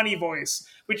doing a funny voice,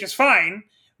 which is fine.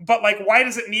 But like, why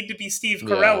does it need to be Steve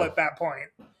Carell at that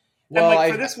point? Well, and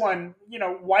like for this one,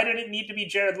 why did it need to be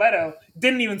Jared Leto?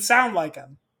 Didn't even sound like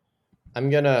him.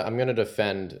 I'm gonna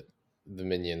defend the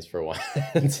Minions for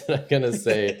once. I'm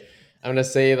gonna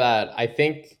say that I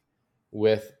think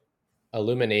with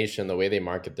Illumination, the way they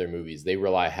market their movies, they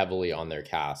rely heavily on their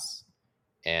casts,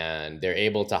 and they're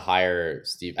able to hire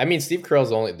Steve. I mean, Steve Carell's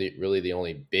really the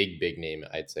only big name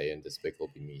I'd say in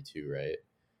Despicable Me too, right?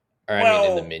 Or I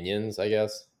mean, in the Minions, I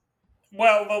guess.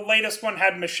 Well, the latest one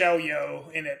had Michelle Yeoh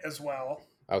in it as well.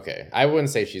 Okay, I wouldn't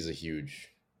say she's a huge.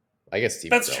 I guess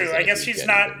Steve. That's Carell's true. I guess she's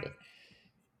not.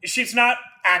 She's not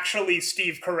actually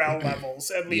Steve Carell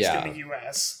levels, at least in the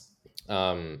U.S.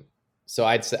 So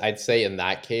I'd say in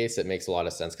that case, it makes a lot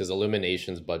of sense because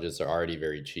Illumination's budgets are already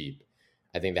very cheap.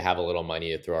 I think they have a little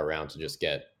money to throw around to just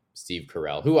get Steve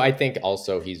Carell, who I think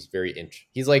also he's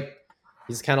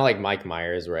he's kind of like Mike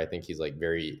Myers, where I think he's like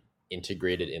very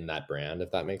integrated in that brand,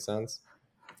 if that makes sense.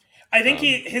 I think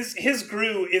his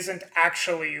Gru isn't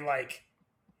actually like,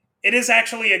 it is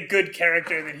actually a good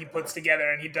character that he puts together,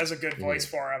 and he does a good voice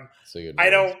for him. I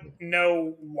don't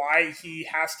know why he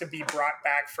has to be brought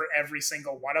back for every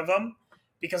single one of them,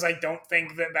 because I don't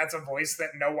think that that's a voice that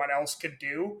no one else could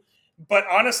do. But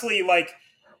honestly, like,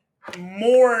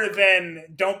 more than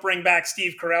don't bring back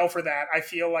Steve Carell for that, I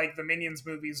feel like the Minions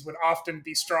movies would often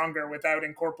be stronger without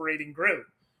incorporating Gru.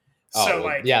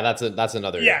 So that's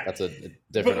another that's a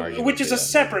different argument, which is a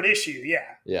separate issue.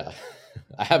 Yeah.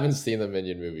 I haven't seen the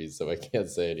Minion movies, so I can't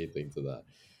say anything to that.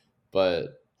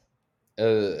 But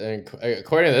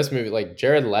according to this movie, like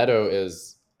Jared Leto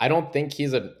I don't think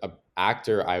he's a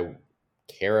actor I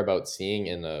care about seeing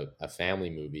in a family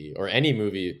movie or any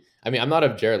movie. I mean, I'm not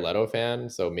a Jared Leto fan,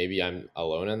 so maybe I'm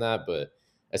alone in that, but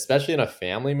especially in a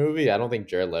family movie, I don't think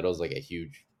Jared Leto's like a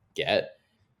huge get.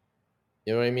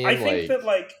 You know what I mean? I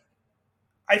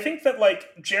think that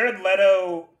Jared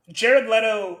Leto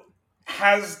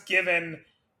has given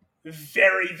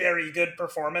very, very good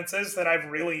performances that I've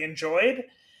really enjoyed,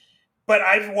 but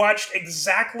I've watched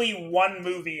exactly one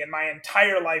movie in my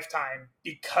entire lifetime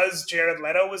because Jared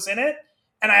Leto was in it,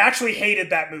 and I actually hated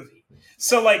that movie.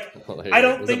 So like, I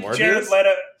don't think Jared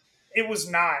Leto. It was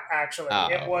not actually.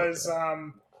 It was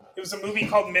It was a movie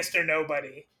called Mr.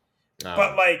 Nobody,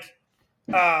 but like,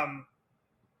 I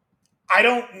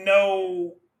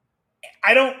don't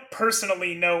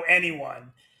personally know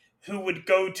anyone who would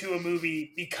go to a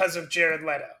movie because of Jared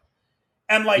Leto.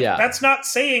 And like, that's not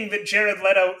saying that Jared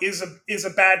Leto is a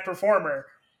bad performer.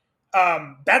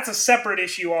 That's a separate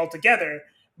issue altogether.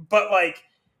 But like,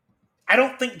 I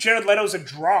don't think Jared Leto's a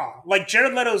draw. Like,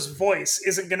 Jared Leto's voice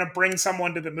isn't going to bring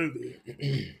someone to the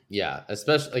movie. Yeah,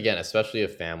 especially a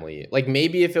family. Like,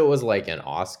 maybe if it was like an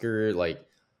Oscar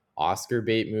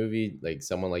bait movie, like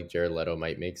someone like Jared Leto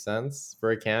might make sense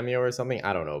for a cameo or something.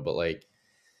 I don't know, but like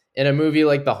in a movie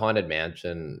like The Haunted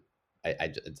Mansion,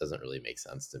 it doesn't really make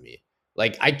sense to me.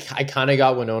 Like I kind of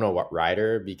got Winona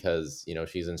Ryder because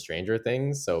she's in Stranger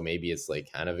Things, so maybe it's like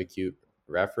kind of a cute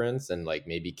reference, and like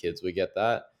maybe kids would get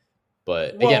that.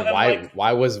 But again,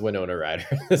 why was Winona Ryder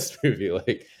in this movie?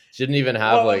 Like, she didn't even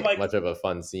have much of a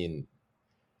fun scene.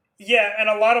 Yeah, and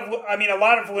a lot of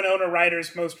Winona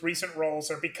Ryder's most recent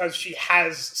roles are because she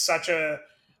has such a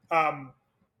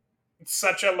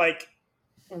like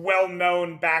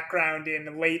well-known background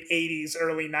in late 80s,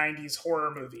 early 90s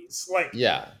horror movies. Like,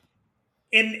 yeah.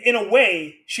 In a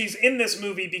way, she's in this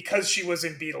movie because she was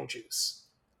in Beetlejuice.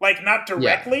 Like, not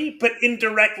directly, but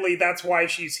indirectly, that's why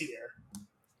she's here.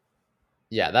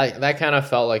 Yeah, that kind of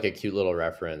felt like a cute little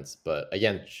reference, but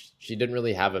again, she didn't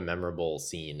really have a memorable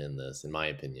scene in this, in my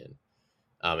opinion.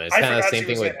 And it's kind of the same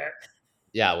thing with.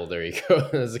 Yeah, well, there you go.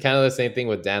 It's kind of the same thing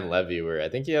with Dan Levy, where I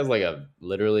think he has like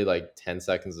literally 10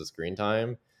 seconds of screen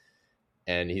time,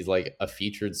 and he's like a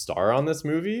featured star on this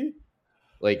movie.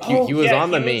 Like he was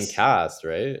on the main cast,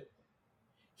 right?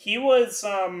 He was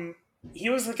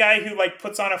the guy who like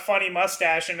puts on a funny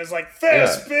mustache and is like,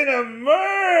 "There's been a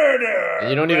murder." And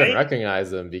you don't even right?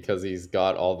 recognize him because he's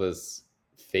got all this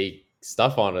fake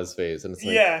stuff on his face. And it's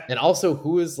like, Yeah. and also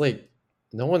who is like,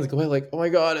 no one's going like, oh my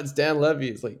God, it's Dan Levy.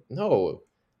 It's like, no.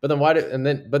 But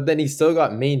then but then he still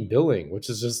got main billing, which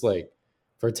is just like,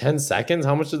 for 10 seconds,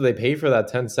 how much did they pay for that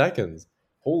 10 seconds?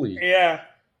 Holy. Yeah.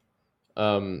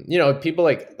 People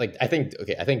like I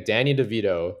think Danny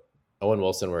DeVito, Owen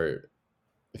Wilson were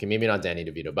okay, maybe not Danny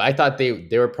DeVito, but I thought they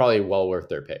were probably well worth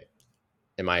their pay,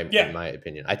 in my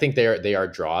opinion. I think they are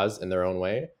draws in their own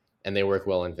way, and they work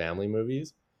well in family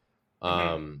movies.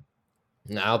 And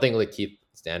I don't think like Keith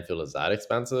Stanfield is that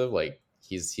expensive. Like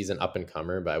he's an up and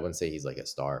comer, but I wouldn't say he's like a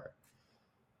star.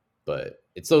 But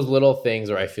it's those little things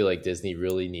where I feel like Disney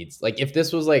really needs, like, if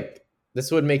this was like,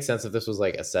 this would make sense if this was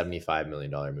like a $75 million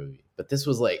movie, but this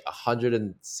was like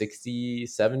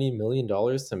 $170 million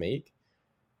to make,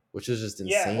 which is just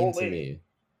insane to me.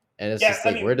 And it's just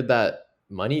like, where did that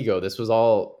money go? This was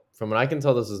all, from what I can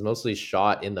tell, this was mostly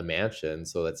shot in the mansion,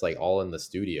 so it's like all in the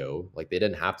studio. Like they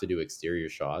didn't have to do exterior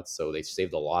shots, so they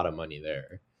saved a lot of money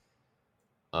there.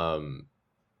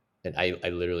 And I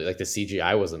literally, like, the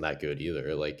CGI wasn't that good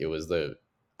either. Like, it was I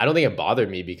don't think it bothered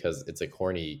me because it's a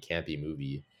corny, campy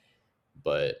movie.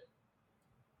 But,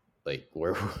 like,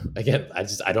 again,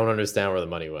 I don't understand where the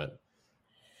money went.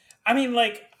 I mean,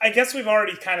 like, I guess we've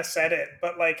already kind of said it,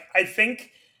 but, like, I think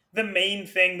the main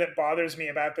thing that bothers me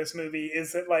about this movie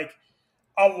is that, like,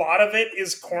 a lot of it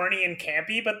is corny and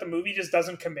campy, but the movie just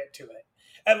doesn't commit to it.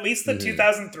 At least the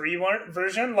 2003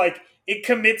 version, like, it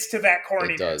commits to that corniness.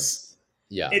 It does.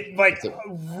 Yeah, it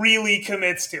really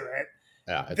commits to it.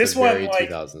 Yeah, it's a very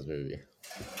 2000s movie.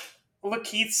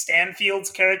 Lakeith Stanfield's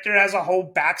character has a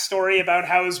whole backstory about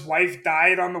how his wife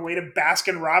died on the way to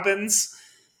Baskin Robbins.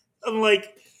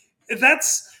 Like, that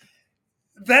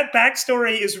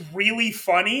backstory is really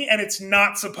funny, and it's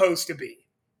not supposed to be.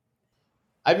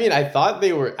 I mean, I thought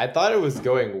it was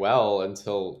going well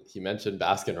until he mentioned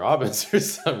Baskin Robbins for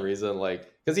some reason,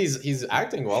 like, because he's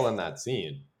acting well in that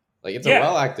scene. Like, it's a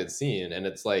well-acted scene, and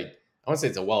it's like, I wouldn't say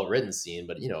it's a well-written scene,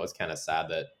 but, it's kind of sad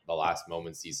that the last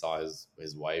moments he saw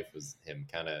his wife was him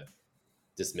kind of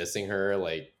dismissing her,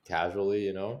 like,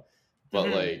 casually, But,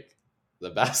 like, the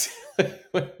basket,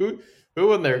 who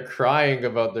when they're crying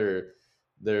about their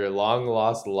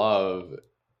long-lost love,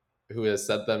 who has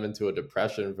sent them into a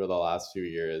depression for the last few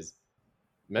years,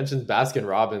 mentions Baskin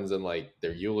Robbins in, like,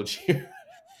 their eulogy.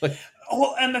 Like,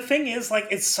 well, and the thing is, like,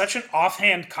 it's such an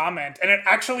offhand comment, and it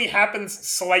actually happens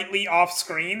slightly off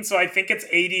screen, so I think it's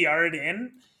ADR'd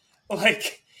in.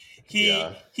 Like,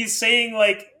 he's saying,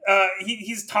 like,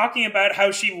 he's talking about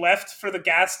how she left for the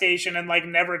gas station and, like,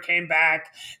 never came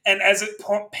back, and as it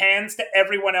pans to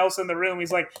everyone else in the room,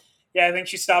 he's like, yeah, I think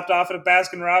she stopped off at a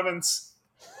Baskin Robbins.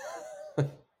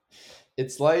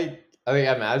 It's like, I mean,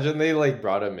 imagine they, like,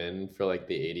 brought him in for, like,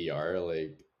 the ADR,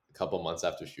 like, couple months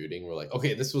after shooting. We're like,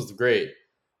 okay, this was great,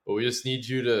 but we just need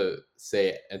you to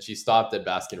say, and she stopped at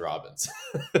Baskin Robbins.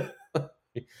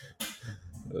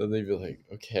 And they'd be like,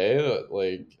 okay,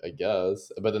 like, I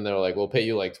guess. But then they were like, we'll pay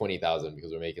you like 20,000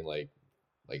 because we're making like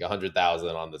 100,000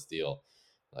 on this deal.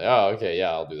 Like, oh, okay,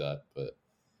 yeah, I'll do that. But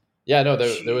yeah, no,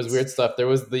 there was weird stuff. There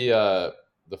was the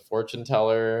fortune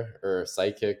teller or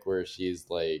psychic where she's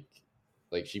like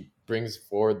she brings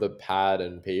forward the pad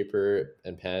and paper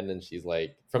and pen, and she's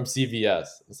like, from CVS.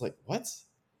 It's like, what?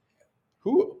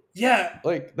 Who? Yeah.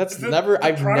 Like,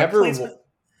 I've never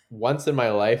once in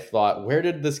my life thought, where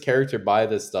did this character buy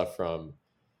this stuff from?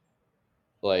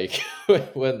 Like,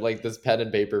 when, like, this pen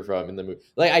and paper from in the movie.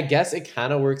 Like, I guess it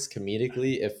kind of works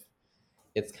comedically if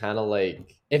it's kind of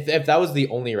like, if that was the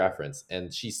only reference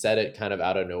and she said it kind of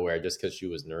out of nowhere just because she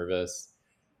was nervous,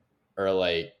 or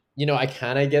like, I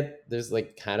kind of get there's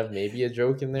like kind of maybe a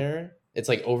joke in there. It's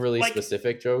like overly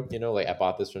specific joke, like, I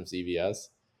bought this from CVS.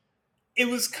 It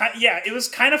was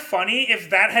kind of funny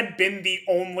if that had been the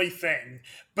only thing,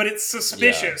 but it's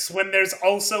suspicious when there's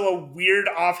also a weird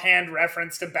offhand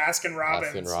reference to Baskin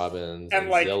Robbins and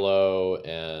like Zillow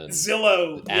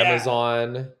and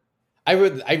Amazon.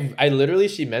 I literally,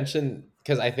 she mentioned,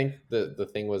 because I think the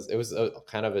thing was, it was a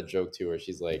kind of a joke too, where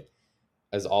she's like,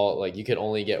 as all, like, you could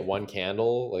only get one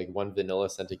candle, like one vanilla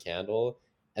scented candle,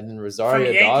 and then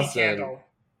Rosario Dawson,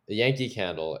 the Yankee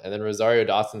Candle, and then Rosario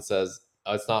Dawson says,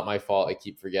 oh, it's not my fault, I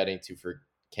keep forgetting to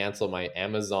cancel my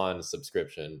Amazon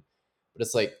subscription. But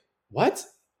it's like, what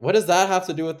does that have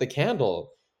to do with the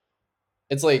candle?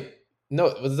 It's like,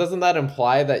 no, doesn't that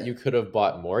imply that you could have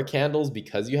bought more candles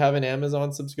because you have an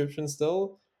Amazon subscription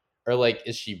still? Or, like,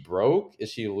 is she broke?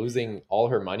 Is she losing all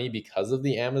her money because of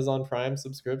the Amazon Prime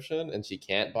subscription and she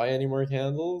can't buy any more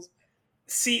candles?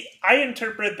 See, I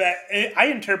interpreted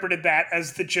that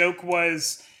as the joke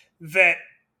was that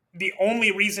the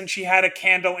only reason she had a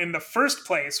candle in the first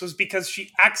place was because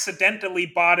she accidentally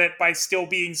bought it by still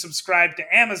being subscribed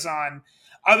to Amazon.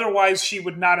 Otherwise, she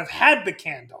would not have had the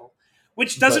candle,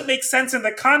 which doesn't make sense in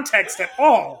the context at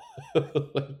all.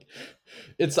 Like,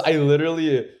 I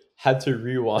literally had to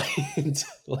rewind,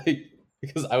 like,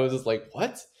 because I was just like,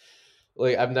 what?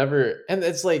 Like, I've never, and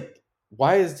it's like,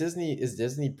 why is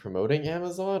Disney promoting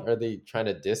Amazon? Are they trying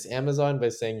to diss Amazon by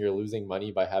saying you're losing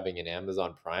money by having an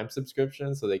Amazon Prime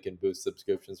subscription so they can boost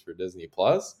subscriptions for Disney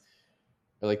Plus?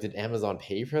 Or like, did Amazon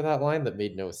pay for that line? That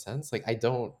made no sense. Like, I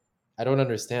don't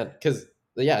understand, because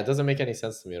yeah, it doesn't make any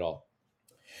sense to me at all.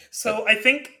 So I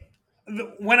think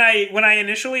when I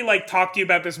initially like talked to you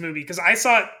about this movie, because I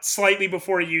saw it slightly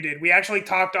before you did, we actually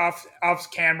talked off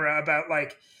camera about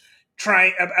like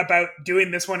trying about doing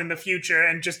this one in the future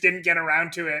and just didn't get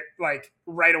around to it like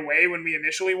right away when we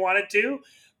initially wanted to.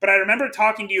 But I remember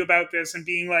talking to you about this and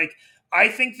being like, I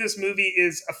think this movie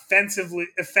is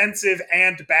offensive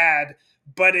and bad,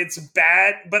 but it's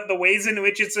bad. But the ways in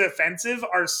which it's offensive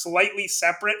are slightly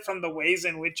separate from the ways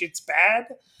in which it's bad.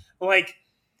 Like,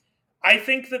 I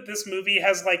think that this movie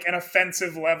has like an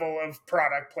offensive level of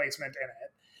product placement in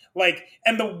it. Like,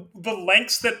 and the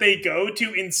lengths that they go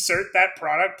to insert that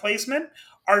product placement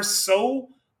are so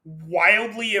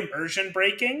wildly immersion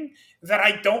breaking that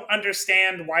I don't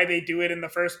understand why they do it in the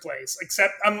first place.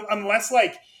 Except unless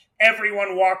like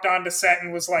everyone walked onto set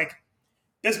and was like,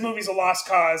 this movie's a lost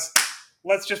cause.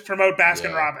 Let's just promote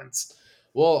Baskin Robbins.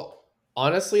 Well,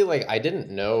 honestly, like, I didn't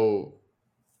know,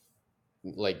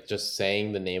 like, just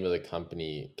saying the name of the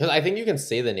company, because I think you can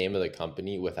say the name of the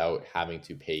company without having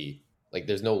to pay. Like,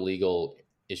 there's no legal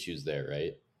issues there,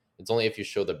 right? It's only if you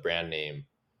show the brand name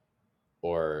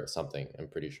or something, I'm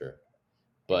pretty sure.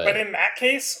 But in that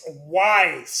case,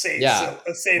 why say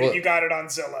that you got it on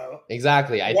Zillow?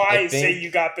 Exactly. Why say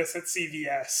you got this at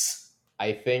CVS?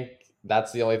 I think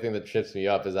that's the only thing that trips me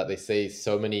up, is that they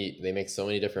make so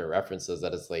many different references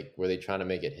that it's like, were they trying to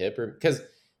make it hip? Or because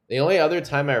the only other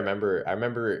time I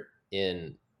remember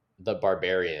in The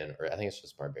Barbarian, or I think it's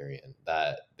just Barbarian,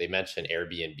 that they mentioned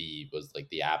Airbnb was like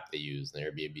the app they used, and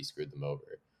Airbnb screwed them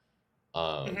over.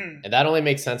 And that only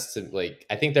makes sense to, like,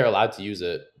 I think they're allowed to use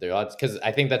it. They're allowed, because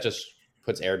I think that just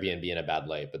puts Airbnb in a bad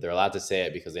light, but they're allowed to say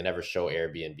it because they never show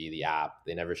Airbnb the app.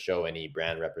 They never show any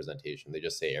brand representation. They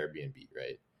just say Airbnb,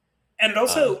 right? And it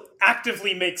also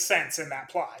actively makes sense in that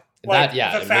plot. Like,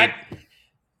 the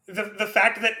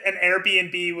fact that an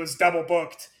Airbnb was double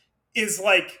booked is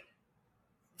like,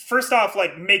 first off,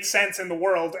 like, makes sense in the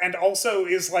world, and also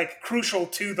is like crucial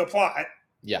to the plot.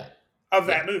 Of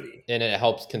that movie. And it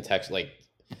helps context. Like,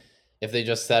 if they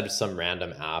just said some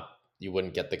random app, you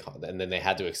wouldn't get and then they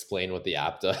had to explain what the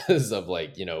app does of,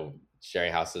 like, you know,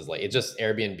 sharing houses. Like, it just,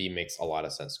 Airbnb makes a lot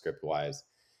of sense script wise.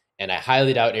 And I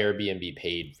highly doubt Airbnb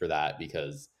paid for that,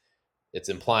 because it's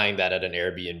implying that at an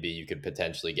Airbnb you could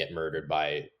potentially get murdered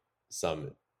by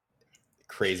some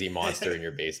crazy monster in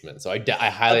your basement. So I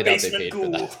highly doubt they paid for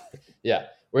that. Yeah.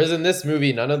 Whereas in this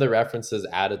movie, none of the references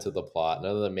added to the plot.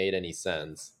 None of them made any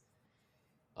sense.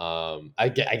 I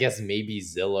guess maybe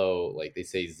Zillow, like, they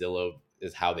say Zillow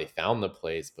is how they found the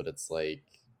place, but it's like,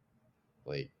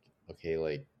 okay,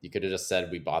 like, you could have just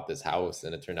said we bought this house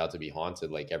and it turned out to be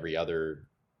haunted, like every other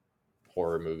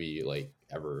horror movie, like,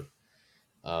 ever.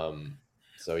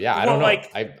 So yeah, I don't know.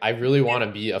 Like, I really want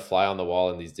to be a fly on the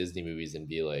wall in these Disney movies and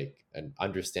be like, and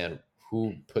understand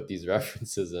who put these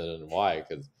references in and why.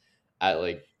 Because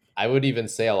I would even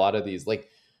say a lot of these, like,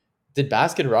 did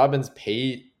Baskin Robbins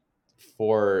pay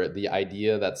for the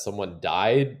idea that someone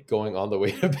died going on the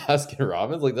way to Baskin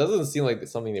Robbins? Like, that doesn't seem like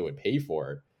something they would pay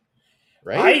for,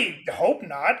 right? I hope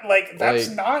not. Like, that's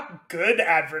not good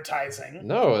advertising.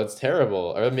 No, it's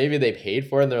terrible. Or maybe they paid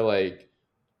for it and they're like,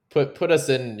 put us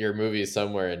in your movie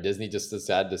somewhere, and Disney just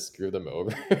decided to screw them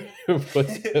over and put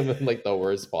them in like the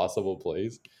worst possible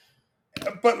place.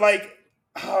 But like,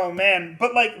 oh man,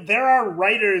 but like, there are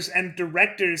writers and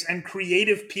directors and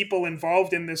creative people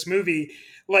involved in this movie.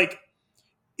 Like,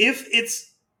 if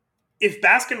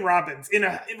Baskin Robbins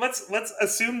let's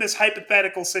assume this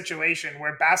hypothetical situation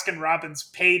where Baskin Robbins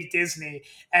paid Disney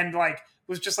and like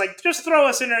was just like, just throw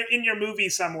us in your movie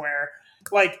somewhere.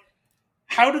 Like,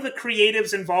 how do the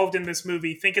creatives involved in this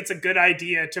movie think it's a good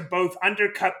idea to both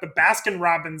undercut the Baskin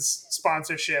Robbins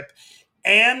sponsorship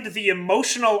and the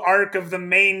emotional arc of the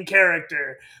main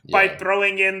character by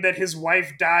throwing in that his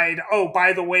wife died? Oh,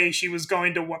 by the way, she was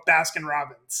going to Baskin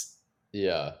Robbins.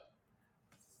 Yeah.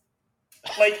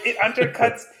 Like, it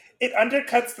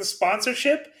undercuts the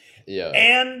sponsorship,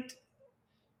 and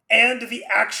the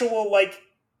actual, like,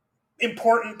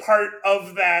 important part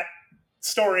of that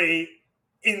story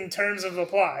in terms of the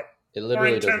plot. It or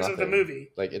literally in does terms of the nothing.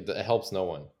 movie. Like it helps no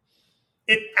one.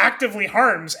 It actively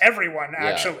harms everyone,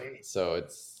 actually. Yeah. So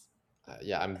it's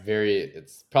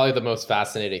it's probably the most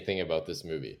fascinating thing about this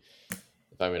movie,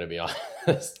 if I'm going to be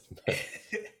honest. But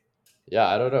yeah,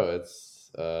 I don't know.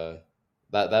 It's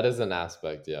that is an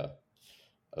aspect, yeah.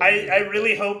 I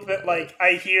really hope that like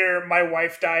I hear my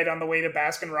wife died on the way to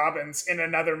Baskin Robbins in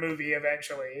another movie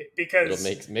eventually, it'll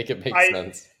because make it make I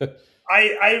sense.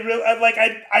 I really like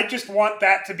I just want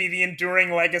that to be the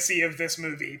enduring legacy of this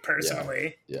movie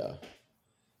personally. Yeah.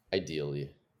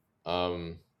 Ideally.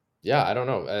 Yeah, I don't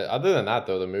know. Other than that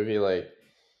though, the movie, like,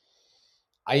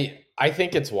 I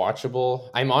think it's watchable.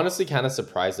 I'm honestly kind of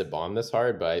surprised it bombed this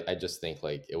hard, but I just think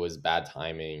like it was bad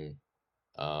timing.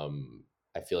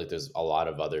 I feel like there's a lot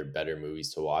of other better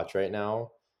movies to watch right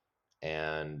now.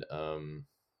 And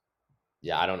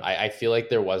yeah, I feel like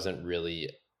there wasn't really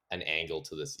an angle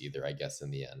to this either, I guess,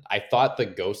 in the end. I thought the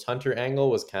ghost hunter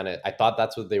angle was I thought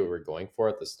that's what they were going for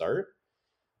at the start,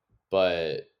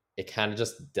 but it kind of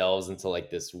just delves into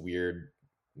like this weird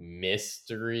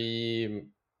mystery,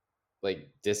 like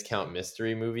discount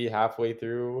mystery movie halfway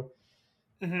through.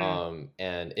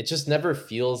 And it just never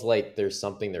feels like there's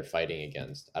something they're fighting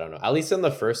against. I don't know. At least in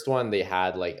the first one, they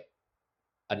had like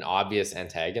an obvious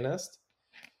antagonist.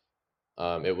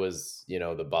 It was,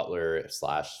 the butler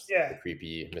slash the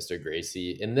creepy Mr.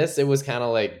 Gracie. In this, it was kind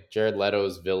of like Jared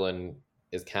Leto's villain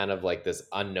is kind of like this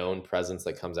unknown presence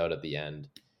that comes out at the end.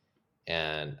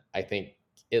 And I think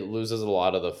it loses a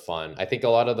lot of the fun. I think a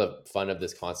lot of the fun of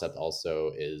this concept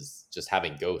also is just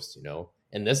having ghosts,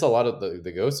 And this, a lot of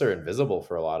the ghosts are invisible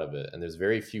for a lot of it. And there's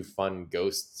very few fun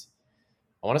ghosts.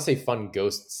 I want to say fun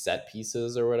ghost set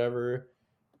pieces or whatever.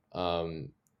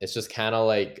 It's just kind of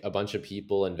like a bunch of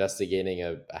people investigating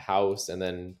a house, and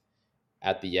then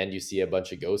at the end you see a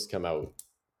bunch of ghosts come out,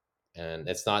 and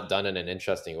it's not done in an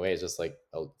interesting way. It's just like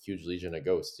a huge legion of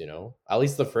ghosts, At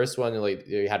least the first one, like,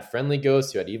 you had friendly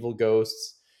ghosts, you had evil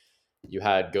ghosts, you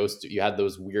had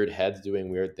those weird heads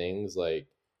doing weird things. Like,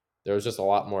 there was just a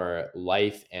lot more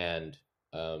life and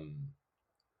I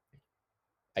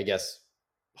guess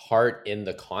heart in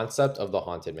the concept of the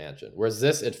haunted mansion. Whereas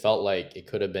this, it felt like it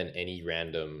could have been any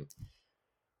random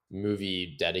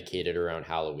movie dedicated around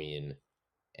Halloween,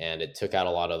 and it took out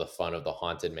a lot of the fun of the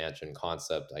haunted mansion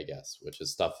concept, I guess, which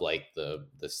is stuff like the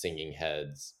singing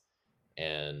heads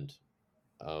and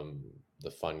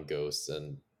the fun ghosts,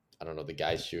 and I don't know, the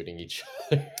guys shooting each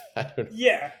other. I don't know.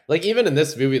 Yeah. Like, even in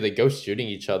this movie, the ghosts shooting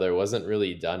each other wasn't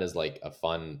really done as like a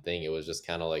fun thing. It was just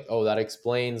kind of like, oh, that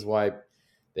explains why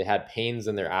they had pains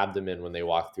in their abdomen when they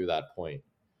walked through that point.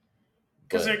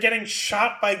 Because they're getting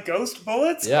shot by ghost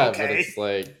bullets? Yeah, okay. But it's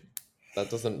like, that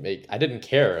doesn't make... I didn't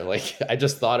care. Like, I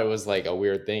just thought it was like a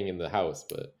weird thing in the house,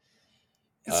 but...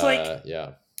 It's like...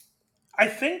 Yeah.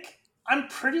 I'm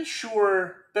pretty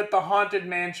sure that the Haunted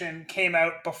Mansion came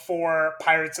out before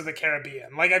Pirates of the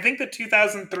Caribbean. Like, I think the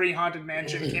 2003 Haunted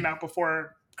Mansion came out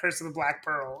before Curse of the Black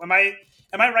Pearl. Am I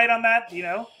right on that? Do you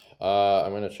know?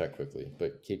 I'm gonna check quickly,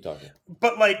 but keep talking.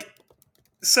 But like,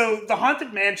 so the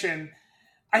Haunted Mansion,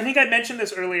 I think I mentioned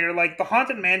this earlier, like the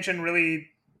Haunted Mansion really,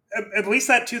 at least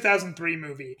that 2003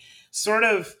 movie, sort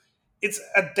of, it's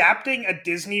adapting a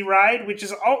Disney ride, which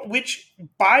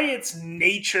by its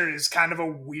nature is kind of a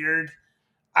weird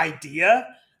idea,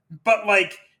 but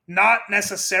like not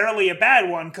necessarily a bad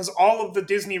one, because all of the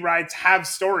Disney rides have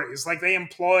stories. Like, they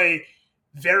employ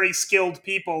very skilled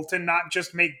people to not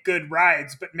just make good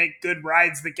rides, but make good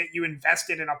rides that get you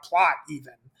invested in a plot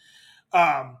even.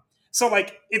 So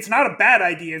like, it's not a bad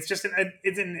idea. It's just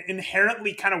it's an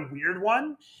inherently kind of weird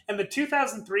one. And the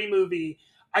 2003 movie,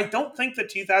 I don't think the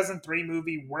 2003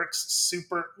 movie works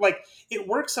super, like, it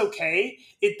works okay.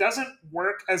 It doesn't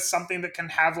work as something that can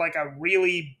have like a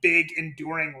really big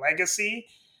enduring legacy,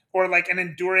 or like an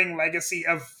enduring legacy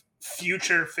of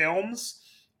future films,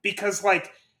 because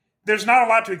like, there's not a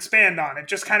lot to expand on. It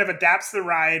just kind of adapts the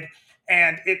ride,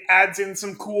 and it adds in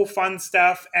some cool fun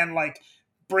stuff, and like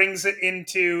brings it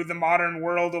into the modern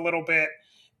world a little bit,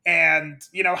 and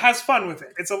has fun with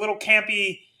it. It's a little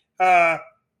campy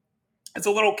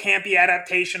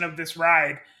adaptation of this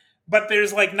ride, but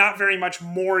there's like not very much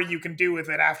more you can do with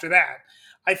it after that.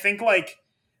 I think like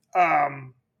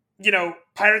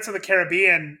Pirates of the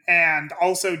Caribbean and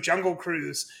also Jungle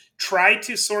Cruise try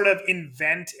to sort of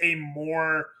invent a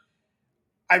more,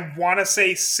 I want to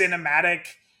say, cinematic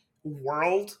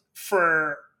world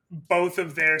for both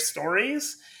of their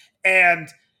stories, and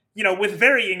with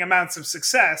varying amounts of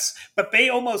success, but they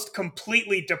almost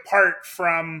completely depart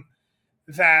from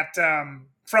that,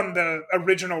 from the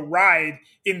original ride,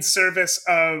 in service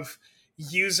of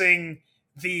using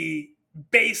the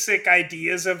basic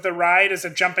ideas of the ride as a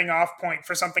jumping off point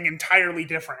for something entirely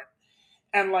different.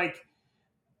 And like,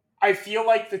 I feel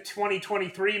like the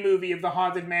 2023 movie of the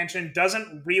Haunted Mansion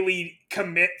doesn't really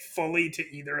commit fully to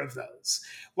either of those.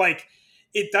 Like,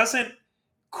 it doesn't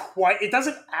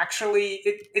actually,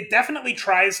 it definitely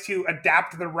tries to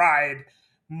adapt the ride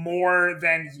more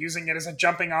than using it as a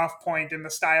jumping off point in the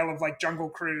style of like Jungle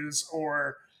Cruise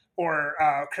or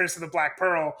Curse of the Black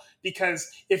Pearl, because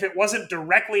if it wasn't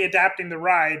directly adapting the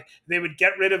ride, they would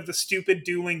get rid of the stupid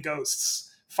dueling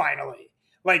ghosts finally.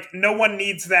 Like, no one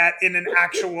needs that in an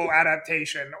actual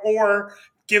adaptation, or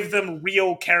give them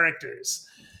real characters.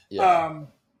 Yeah.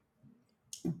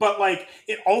 But like,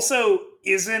 it also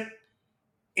isn't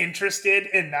interested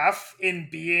enough in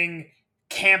being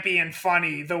campy and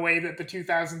funny the way that the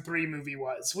 2003 movie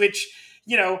was, which,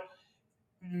 you know,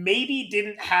 maybe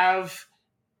didn't have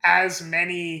as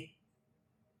many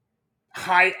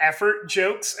high effort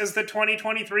jokes as the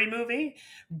 2023 movie,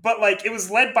 but like, it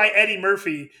was led by Eddie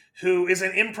Murphy, who is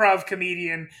an improv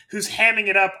comedian who's hamming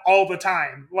it up all the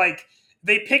time. Like,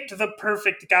 they picked the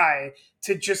perfect guy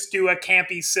to just do a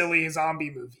campy, silly zombie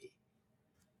movie.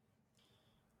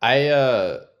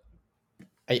 I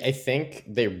think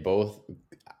they're both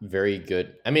very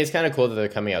good. I mean, it's kind of cool that they're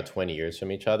coming out 20 years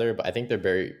from each other, but I think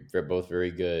they're both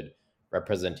very good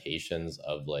representations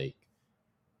of like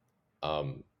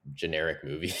generic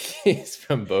movies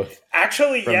from both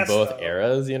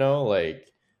eras, you know, like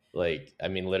I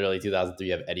mean, literally 2003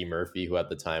 you have Eddie Murphy, who at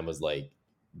the time was like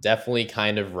definitely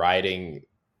kind of riding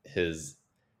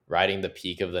the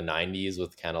peak of the 90s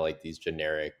with kind of like these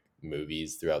generic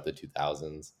movies throughout the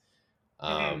 2000s.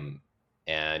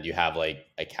 And you have like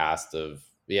a cast of,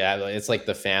 it's like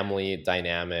the family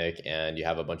dynamic, and you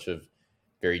have a bunch of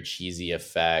very cheesy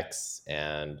effects,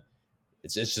 and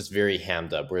it's just very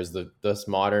hammed up. Whereas this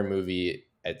modern movie,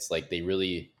 it's like they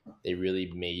really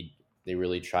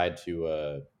tried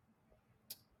to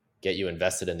get you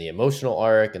invested in the emotional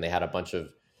arc, and they had a bunch of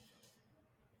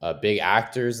big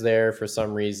actors there for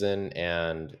some reason,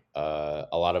 and a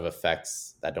lot of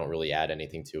effects that don't really add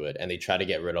anything to it. And they try to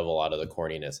get rid of a lot of the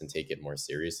corniness and take it more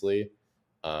seriously,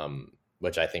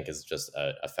 which I think is just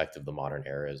an effect of the modern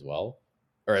era as well.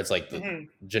 Or it's like the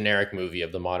generic movie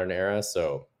of the modern era.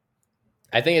 So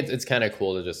I think it's kind of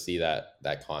cool to just see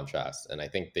that contrast. And I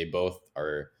think they both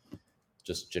are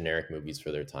just generic movies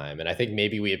for their time. And I think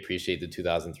maybe we appreciate the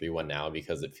 2003 one now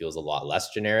because it feels a lot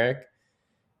less generic,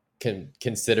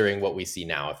 considering what we see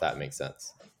now, if that makes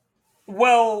sense.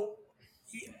 Well,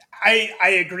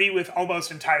 I agree with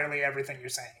almost entirely everything you're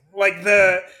saying. Like,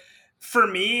 for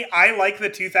me, I like the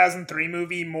 2003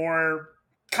 movie more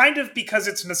kind of because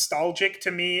it's nostalgic to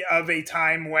me of a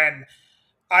time when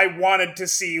I wanted to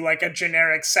see like a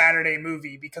generic Saturday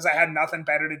movie because I had nothing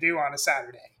better to do on a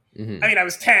Saturday. I mean, I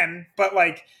was 10, but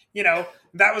like, you know,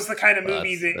 that was the kind of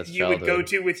movie that you would go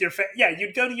to with your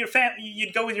you'd go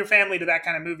with your family to that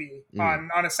kind of movie on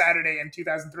a Saturday in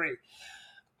 2003.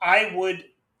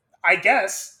 I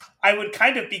guess I would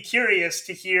kind of be curious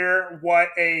to hear what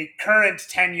a current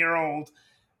 10-year-old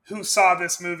who saw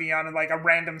this movie on like a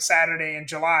random Saturday in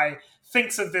July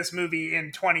thinks of this movie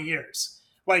in 20 years.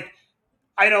 Like,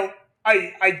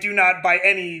 I do not by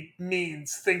any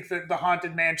means think that The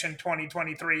Haunted Mansion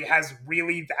 2023 has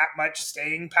really that much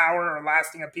staying power or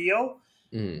lasting appeal.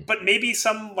 But maybe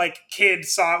some like kid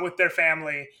saw it with their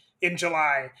family in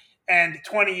July, and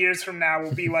 20 years from now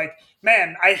will be like,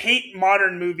 man, I hate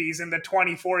modern movies in the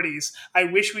 2040s. I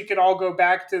wish we could all go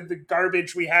back to the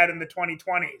garbage we had in the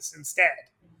 2020s instead.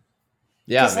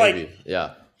 Yeah, maybe. Like,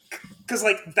 yeah. Because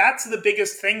like, that's the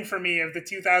biggest thing for me of the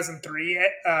 2003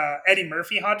 Eddie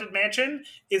Murphy Haunted Mansion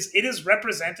is it is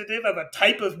representative of a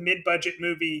type of mid-budget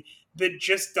movie that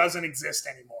just doesn't exist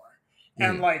anymore.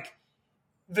 And like,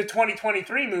 the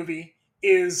 2023 movie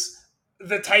is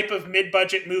the type of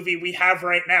mid-budget movie we have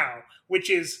right now, which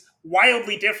is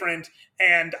wildly different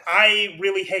and I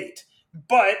really hate.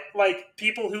 But like,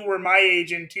 people who were my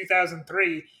age in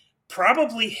 2003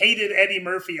 probably hated Eddie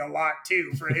Murphy a lot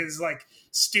too for his like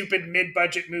stupid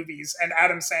mid-budget movies, and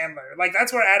Adam Sandler. Like,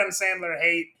 that's where Adam Sandler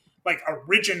hate like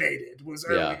originated, was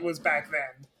back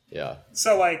then. Yeah.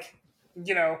 So like,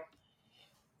 you know,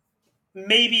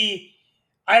 maybe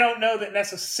I don't know that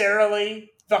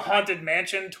necessarily the Haunted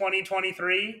Mansion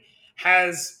 2023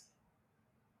 has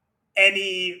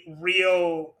any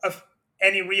real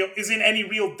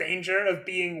danger of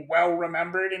being well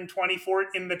remembered in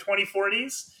the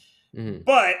 2040s.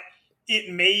 But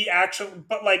it may actually,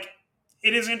 but like,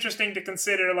 it is interesting to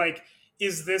consider, like,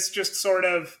 is this just sort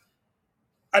of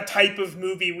a type of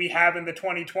movie we have in the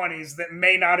 2020s that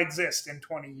may not exist in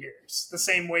 20 years? The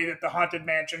same way that the Haunted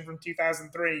Mansion from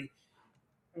 2003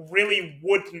 really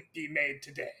wouldn't be made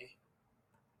today.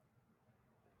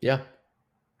 Yeah.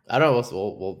 I don't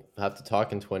know. We'll have to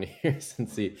talk in 20 years and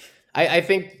see. I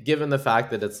think given the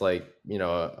fact that it's like,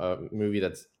 a movie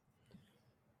that's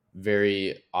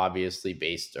very obviously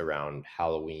based around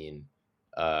Halloween,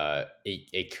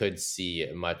 it could see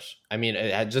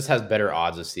it just has better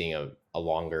odds of seeing a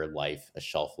longer life, a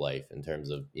shelf life in terms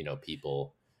of,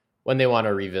 people when they want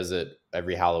to revisit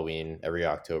every Halloween, every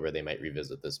October, they might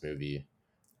revisit this movie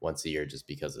once a year just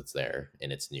because it's there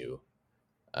and it's new.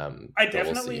 I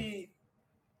definitely,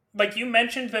 like you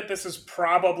mentioned that this is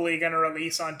probably going to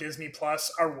release on Disney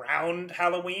Plus around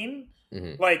Halloween.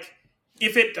 Mm-hmm. Like,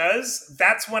 if it does,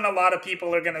 that's when a lot of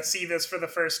people are going to see this for the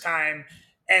first time.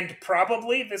 And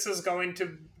probably this is going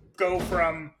to go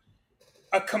from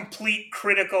a complete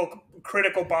critical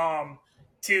bomb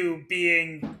to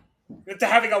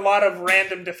having a lot of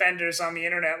random defenders on the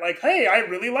internet like, hey, I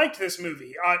really liked this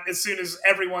movie as soon as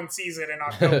everyone sees it in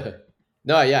October.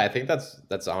 No, yeah, I think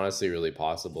that's honestly really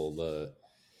possible.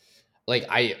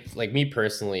 Me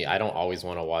personally, I don't always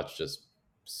want to watch just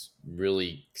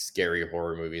really scary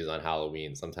horror movies on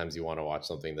Halloween. Sometimes you want to watch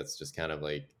something that's just kind of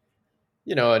like,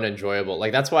 an enjoyable,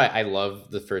 like, that's why I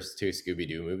love the first two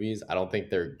Scooby-Doo movies. I don't think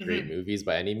they're great movies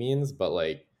by any means, but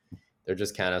like they're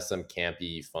just kind of some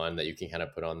campy fun that you can kind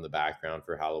of put on the background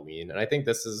for Halloween. And I think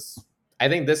this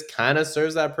kind of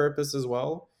serves that purpose as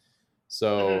well.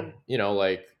 So,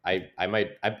 like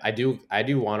I do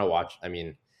want to watch. I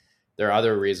mean, there are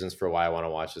other reasons for why I want to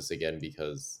watch this again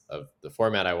because of the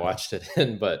format I watched it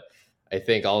in, but I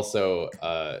think also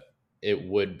it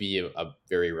would be a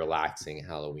very relaxing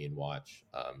Halloween watch,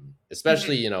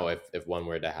 especially if one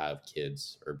were to have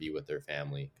kids or be with their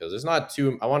family, because there's not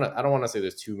too. I don't want to say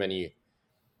there's too many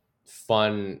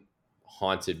fun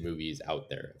haunted movies out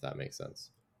there, if that makes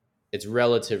sense. It's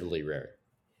relatively rare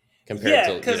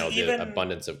compared to the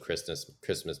abundance of Christmas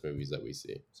movies that we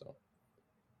see. So,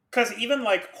 because even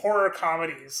like horror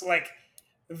comedies, like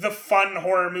the fun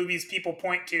horror movies people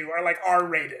point to are like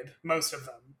R-rated, most of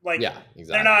them. Like, yeah,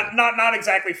 exactly. They're not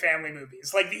exactly family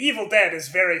movies. Like The Evil Dead is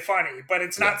very funny, but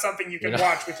it's not something you can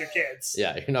watch with your kids.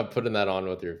 Yeah, you're not putting that on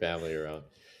with your family around.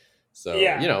 So,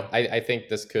 I think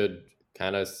this could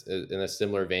kind of, in a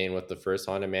similar vein with the first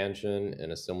Haunted Mansion,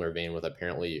 in a similar vein with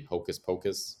apparently Hocus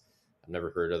Pocus. I've never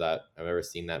heard of that. I've never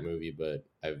seen that movie, but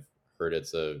I've heard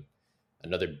it's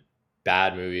another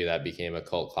bad movie that became a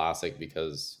cult classic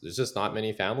because there's just not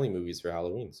many family movies for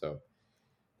Halloween. So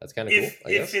that's kind of cool,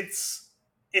 I guess.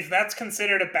 If that's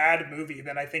considered a bad movie,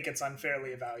 then I think it's unfairly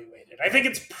evaluated. I think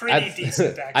it's pretty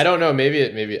decent, actually. I don't know.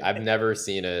 Maybe I've never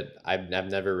seen it. I've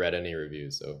never read any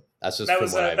reviews, so that's just that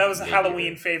was a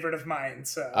Halloween favorite of mine.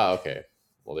 So okay,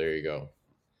 well there you go.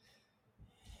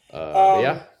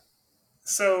 Yeah.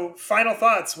 So final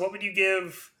thoughts. What would you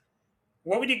give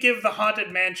the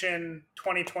Haunted Mansion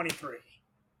 2023?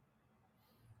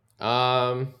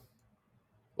 Well,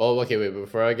 okay, wait.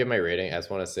 Before I give my rating, I just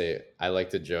want to say I like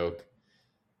the joke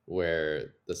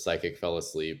where the psychic fell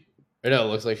asleep. Or no, it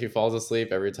looks like she falls asleep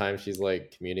every time she's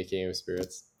like communicating with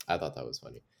spirits. I thought that was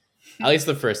funny. At least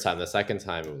the first time. The second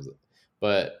time it was,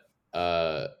 but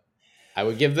I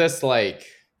would give this like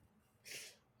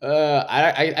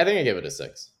I think I give it a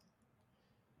 6.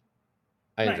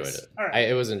 I enjoyed it. Right.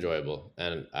 It was enjoyable,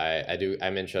 and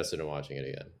I'm interested in watching it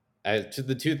again. To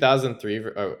the 2003.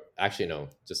 Or actually, no.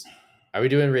 Just are we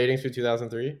doing ratings for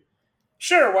 2003?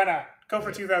 Sure, why not? Go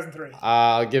for 2003.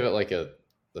 I'll give it like the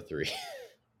 3.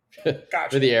 Gotcha.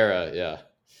 For the era, yeah.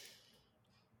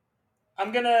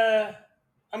 I'm gonna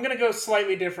go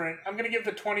slightly different. I'm gonna give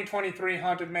the 2023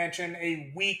 Haunted Mansion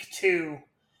a weak 2,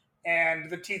 and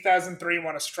the 2003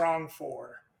 one a strong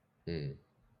 4.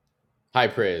 High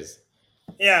praise.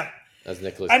 Yeah. As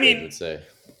Nicolas Cage would say.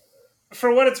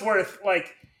 For what it's worth,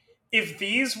 like, if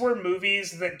these were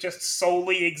movies that just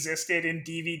solely existed in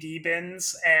DVD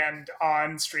bins and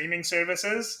on streaming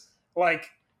services, like,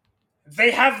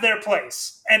 they have their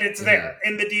place, and it's there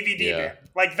in the DVD bin.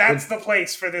 Like, that's the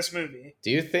place for this movie.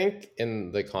 Do you think,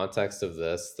 in the context of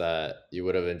this, that you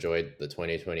would have enjoyed the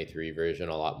 2023 version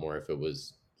a lot more if it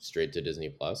was straight to Disney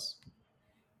Plus?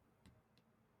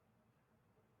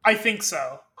 I think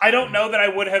so. I don't know that I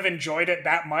would have enjoyed it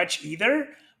that much either,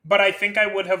 but I think I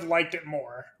would have liked it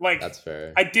more. Like, that's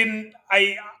fair. I didn't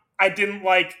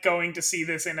like going to see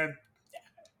this in a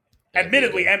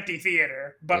admittedly empty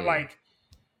theater, but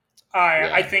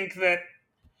I think that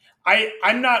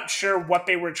I'm not sure what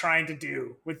they were trying to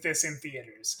do with this in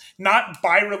theaters. Not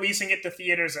by releasing it to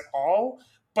theaters at all,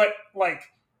 but like,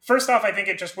 first off, I think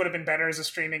it just would have been better as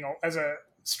a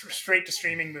straight to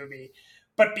streaming movie.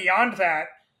 But beyond that,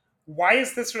 why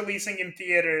is this releasing in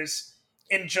theaters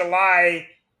in July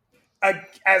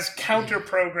as counter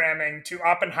programming to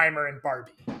Oppenheimer and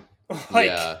Barbie. Like,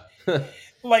 yeah.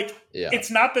 like Yeah.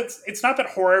 it's not that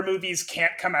horror movies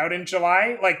can't come out in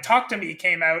July. Like Talk to Me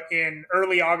came out in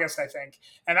early August, I think,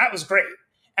 and that was great,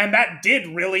 and that did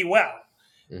really well.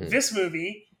 Mhm. This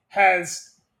movie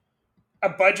has a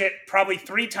budget probably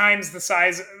 3 times the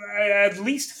size, at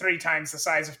least 3 times the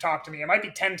size of Talk to Me. It might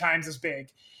be 10 times as big,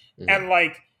 Mhm. and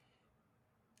like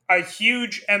a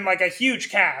huge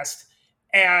cast,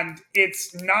 and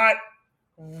it's not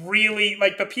really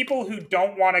like the people who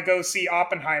don't want to go see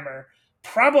Oppenheimer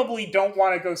probably don't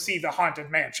want to go see The Haunted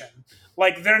Mansion.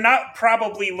 Like they're not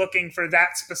probably looking for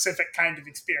that specific kind of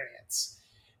experience.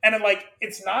 And like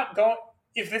it's not going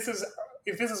if this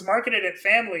is marketed at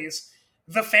families,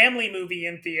 the family movie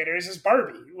in theaters is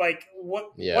Barbie. Like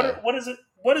what is it?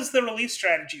 What is the release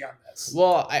strategy on this?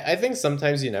 Well, I think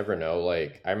sometimes you never know.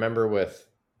 Like I remember with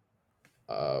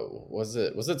was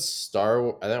it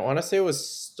Star I don't want to say it was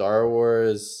Star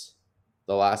Wars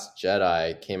The Last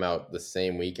Jedi came out the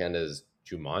same weekend as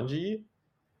Jumanji,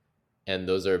 and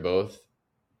those are both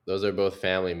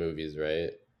family movies,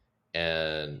 right?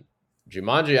 And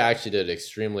Jumanji actually did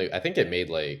extremely, I think it made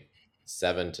like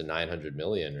 700 to 900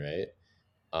 million, right?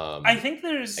 I think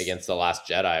there's against The Last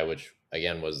Jedi, which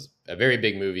again was a very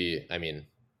big movie. I mean,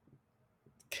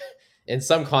 in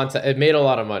some context, it made a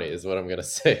lot of money, is what I'm gonna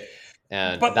say,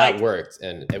 and But, that like- worked.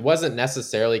 And it wasn't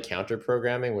necessarily counter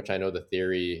programming, which I know the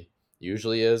theory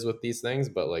usually is with these things,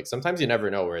 but like sometimes you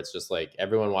never know where it's just like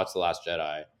everyone watched The Last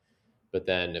Jedi, but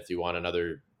then if you want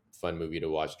another fun movie to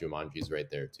watch, Jumanji's right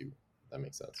there too. That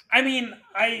makes sense. I mean,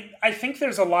 I think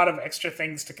there's a lot of extra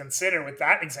things to consider with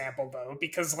that example, though,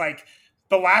 because like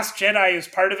The Last Jedi is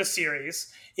part of a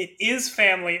series. It is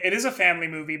a family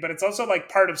movie, but it's also like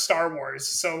part of Star Wars.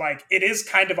 So like it is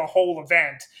kind of a whole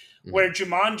event, where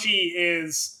Jumanji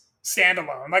is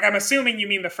standalone. Like I'm assuming you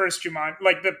mean the first Jumanji,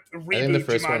 like the reboot I think the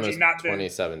first Jumanji, one was not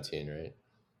 2017, right?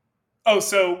 Oh,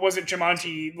 so was it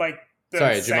Jumanji like the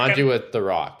Sorry, second? Jumanji with The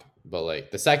Rock, but like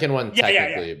the second one Yeah, yeah,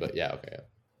 technically, but yeah, okay.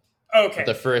 Okay. But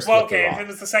the first well, with The okay, if Rock. it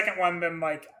was the second one, then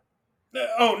like,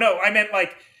 oh no, I meant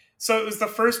like, so it was the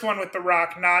first one with The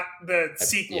Rock, not the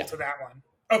sequel yeah. to that one.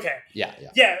 Okay. Yeah.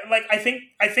 Yeah, like I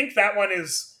think that one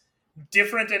is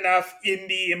different enough in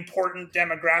the important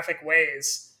demographic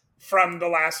ways from The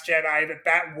Last Jedi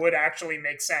that would actually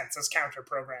make sense as counter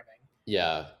programming.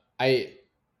 Yeah. It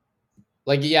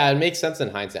makes sense in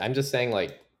hindsight. I'm just saying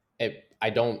like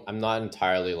I'm not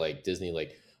entirely like Disney,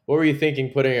 like, what were you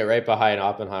thinking putting it right behind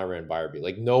Oppenheimer and Barbie?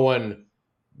 Like no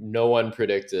one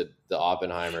predicted the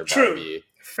Oppenheimer Barbie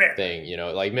Fair. thing, you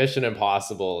know, like Mission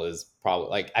Impossible is probably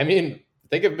like, I mean,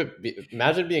 think of it,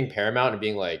 imagine being Paramount and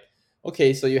being like,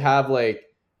 okay, so you have like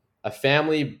a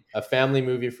family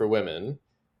movie for women,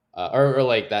 or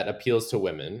like that appeals to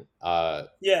women,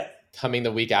 Yeah. coming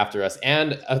the week after us,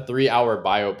 and a 3-hour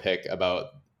biopic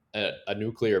about a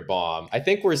nuclear bomb. I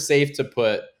think we're safe to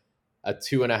put a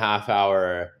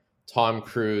 2.5-hour Tom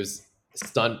Cruise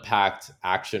stunt-packed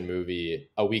action movie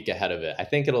a week ahead of it. I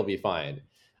think it'll be fine.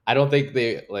 I don't think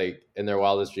they, like, in their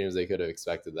wildest dreams, they could have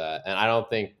expected that. And I don't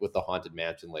think with the Haunted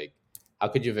Mansion, like, how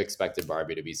could you have expected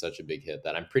Barbie to be such a big hit?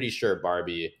 That I'm pretty sure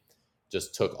Barbie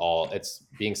just took it's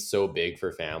being so big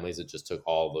for families, it just took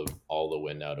all the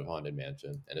wind out of Haunted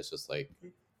Mansion, and it's just like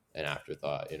an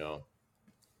afterthought, you know.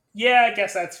 Yeah, I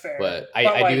guess that's fair. But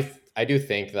I do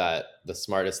think that the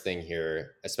smartest thing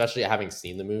here, especially having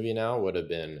seen the movie now, would have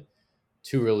been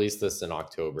to release this in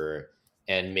October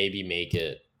and maybe make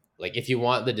it like, if you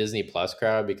want the Disney Plus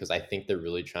crowd, because I think they're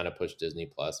really trying to push Disney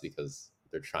Plus because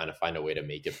they're trying to find a way to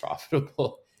make it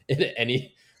profitable in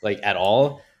any, like, at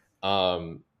all.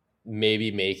 Maybe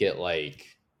make it like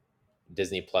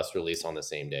Disney Plus release on the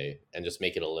same day and just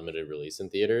make it a limited release in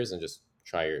theaters and just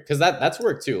try because that's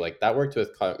worked too. Like that worked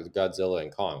with Godzilla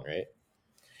and Kong, right?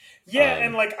 Yeah,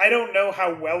 and like I don't know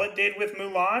how well it did with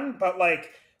Mulan, but like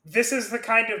this is the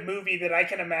kind of movie that I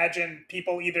can imagine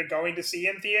people either going to see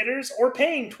in theaters or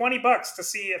paying $20 to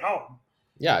see at home.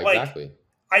 Yeah, exactly.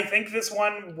 I think this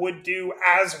one would do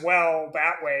as well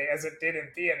that way as it did in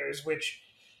theaters, which,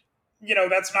 you know,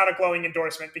 that's not a glowing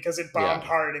endorsement because it bombed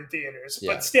hard in theaters,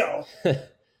 but still.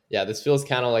 Yeah, this feels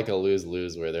kind of like a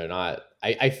lose-lose where they're not,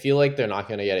 I feel like they're not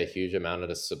going to get a huge amount of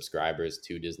the subscribers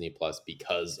to Disney Plus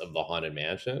because of the Haunted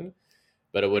Mansion,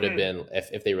 but it would have been,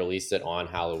 if they released it on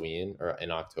Halloween or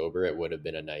in October, it would have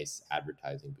been a nice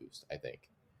advertising boost, I think,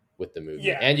 with the movie.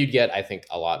 Yeah. And you'd get, I think,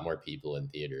 a lot more people in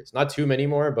theaters. Not too many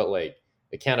more, but like,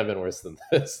 it can't have been worse than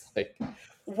this. Like,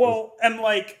 well, and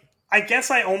like, I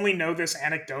guess I only know this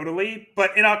anecdotally,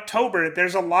 but in October,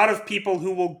 there's a lot of people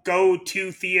who will go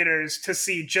to theaters to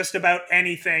see just about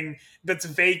anything that's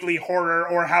vaguely horror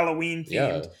or Halloween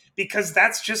themed, because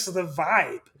that's just the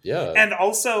vibe. Yeah. And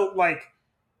also,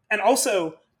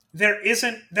 there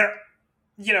isn't,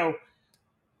 you know,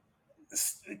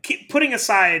 putting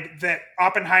aside that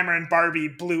Oppenheimer and Barbie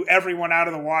blew everyone out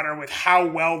of the water with how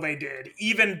well they did,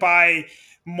 even by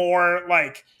more,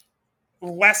 like,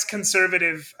 less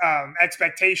conservative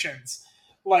expectations.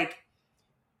 Like,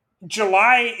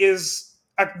 July is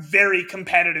a very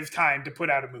competitive time to put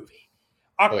out a movie.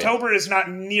 October is not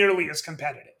nearly as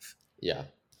competitive. Yeah.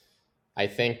 I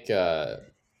think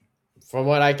from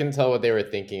what I can tell, what they were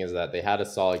thinking is that they had a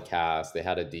solid cast. They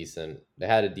had a decent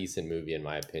movie, in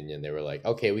my opinion. They were like,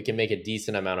 okay, we can make a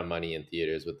decent amount of money in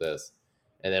theaters with this,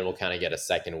 and then we'll kind of get a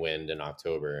second wind in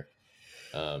October.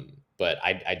 But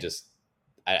I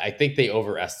think they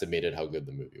overestimated how good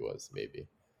the movie was, maybe.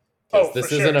 Because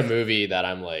this isn't a movie that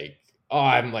I'm like, oh,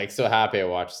 I'm like so happy I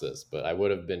watched this, but I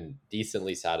would have been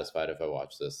decently satisfied if I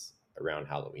watched this around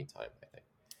Halloween time, I think.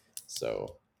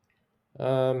 So,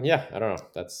 yeah, I don't know.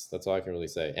 That's all I can really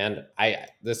say. And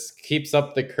this keeps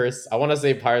up the curse. I want to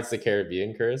say Pirates of the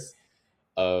Caribbean curse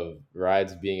of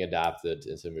rides being adapted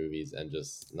into movies and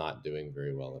just not doing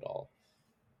very well at all.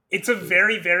 It's a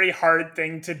very, very hard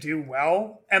thing to do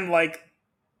well. And, like,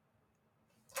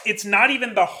 it's not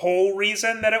even the whole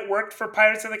reason that it worked for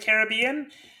Pirates of the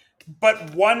Caribbean,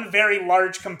 but one very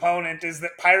large component is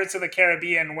that Pirates of the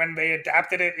Caribbean, when they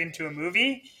adapted it into a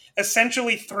movie,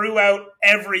 essentially threw out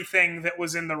everything that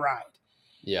was in the ride.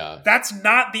 Yeah. That's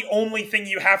not the only thing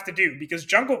you have to do, because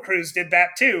Jungle Cruise did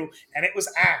that too, and it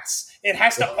was ass. It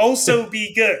has to also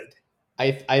be good.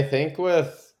 I think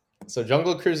so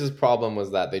Jungle Cruise's problem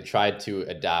was that they tried to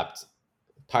adapt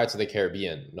Pirates of the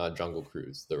Caribbean, not Jungle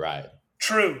Cruise, the ride.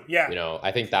 True, yeah. You know,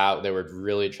 I think that they were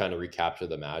really trying to recapture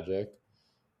the magic.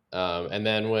 And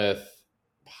then with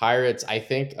Pirates, I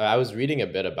think I was reading a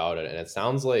bit about it, and it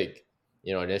sounds like,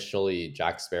 you know, initially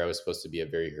Jack Sparrow was supposed to be a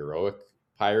very heroic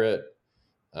pirate.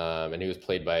 And he was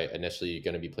initially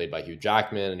going to be played by Hugh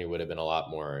Jackman, and he would have been a lot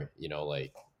more, you know,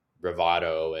 like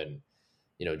bravado and,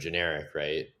 you know, generic,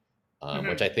 right?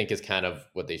 Which I think is kind of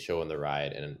what they show in the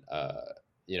ride. And,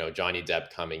 you know, Johnny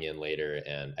Depp coming in later.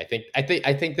 And I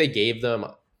think they gave them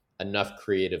enough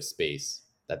creative space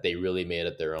that they really made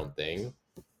it their own thing.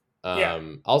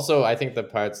 Also, I think the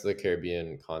Pirates of the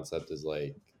Caribbean concept is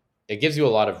like, it gives you a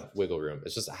lot of wiggle room.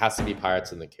 It has to be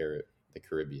pirates in the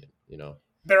Caribbean, you know?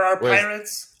 There are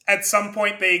pirates. At some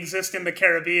point, they exist in the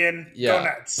Caribbean. Yeah, go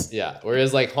nuts. Yeah.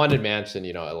 Whereas like Haunted Mansion,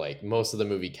 you know, like most of the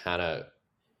movie kind of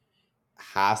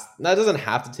doesn't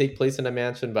have to take place in a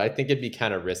mansion, but I think it'd be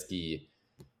kind of risky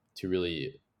to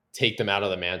really take them out of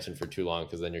the mansion for too long,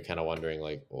 because then you're kind of wondering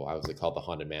like, well, why was it called the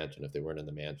Haunted Mansion if they weren't in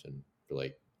the mansion for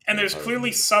like. And there's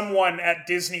clearly someone at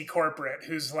Disney corporate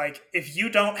who's like, if you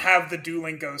don't have the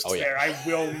dueling ghosts there, I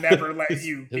will never let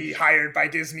you be hired by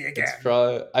Disney again.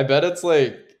 I bet it's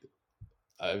like,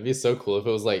 it'd be so cool if it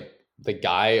was like the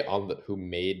guy who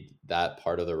made that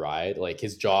part of the ride, like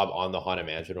his job on the Haunted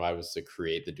Mansion ride was to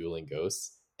create the dueling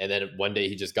ghosts. And then one day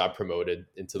he just got promoted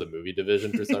into the movie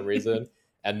division for some reason.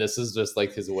 And this is just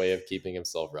like his way of keeping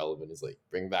himself relevant. He's like,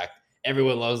 bring back,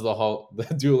 everyone loves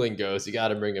the dueling ghosts. You got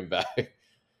to bring him back.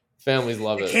 Families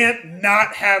love it. You can't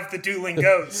not have the dueling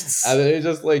ghosts. And then he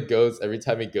just like goes, every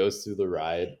time he goes through the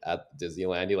ride at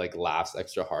Disneyland, he like laughs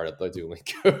extra hard at the dueling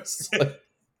ghosts. Like,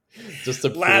 just to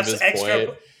prove his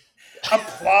point.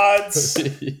 Applauds.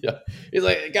 Yeah. He's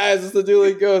like, guys, it's the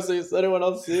dueling ghost. Is anyone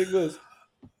else seeing this?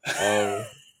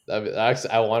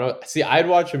 Actually, I want to see. I'd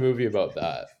watch a movie about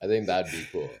that. I think that'd be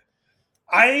cool.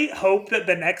 I hope that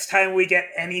the next time we get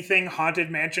anything Haunted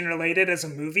Mansion related as a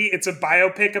movie, it's a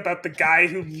biopic about the guy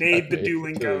who made the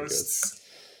dueling ghosts.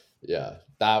 Yeah,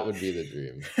 that would be the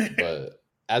dream. But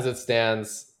as it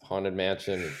stands, Haunted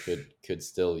Mansion could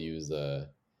still use a.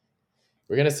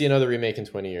 We're gonna see another remake in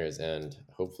 20 years, and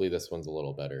hopefully this one's a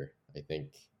little better. I think,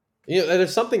 you know,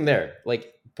 there's something there.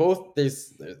 Like both,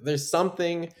 there's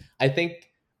something. I think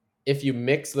if you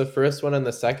mix the first one and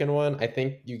the second one, I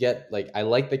think you get like, I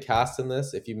like the cast in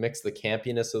this. If you mix the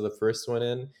campiness of the first one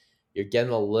in, you're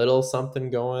getting a little something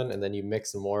going, and then you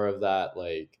mix more of that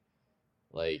like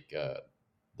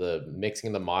the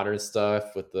mixing the modern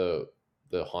stuff with the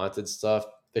haunted stuff.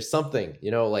 There's something,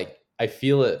 you know, like I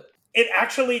feel it. It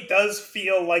actually does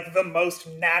feel like the most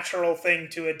natural thing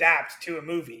to adapt to a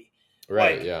movie.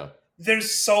 Right, like, yeah.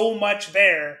 There's so much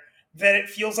there that it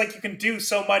feels like you can do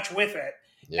so much with it.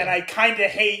 Yeah. And I kind of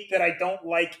hate that I don't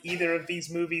like either of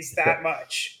these movies that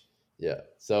much. Yeah.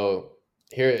 So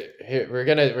here we're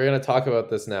gonna talk about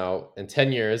this now. In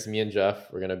 10 years, me and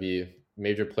Jeff, we're gonna be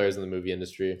major players in the movie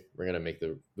industry. We're gonna make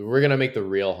the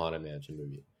real Haunted Mansion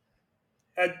movie.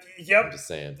 Yep. I'm just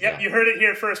saying. Yep, you heard it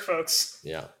here first, folks.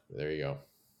 Yeah, there you go.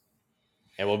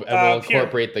 And we'll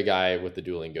incorporate the guy with the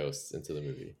dueling ghosts into the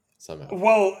movie somehow.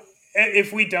 Well,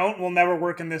 if we don't, we'll never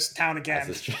work in this town again.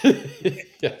 That's true.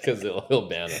 Yeah, because he'll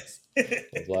ban us.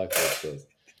 The black folks does.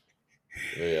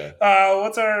 Yeah.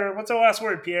 What's our last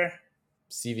word, Pierre?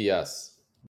 CVS.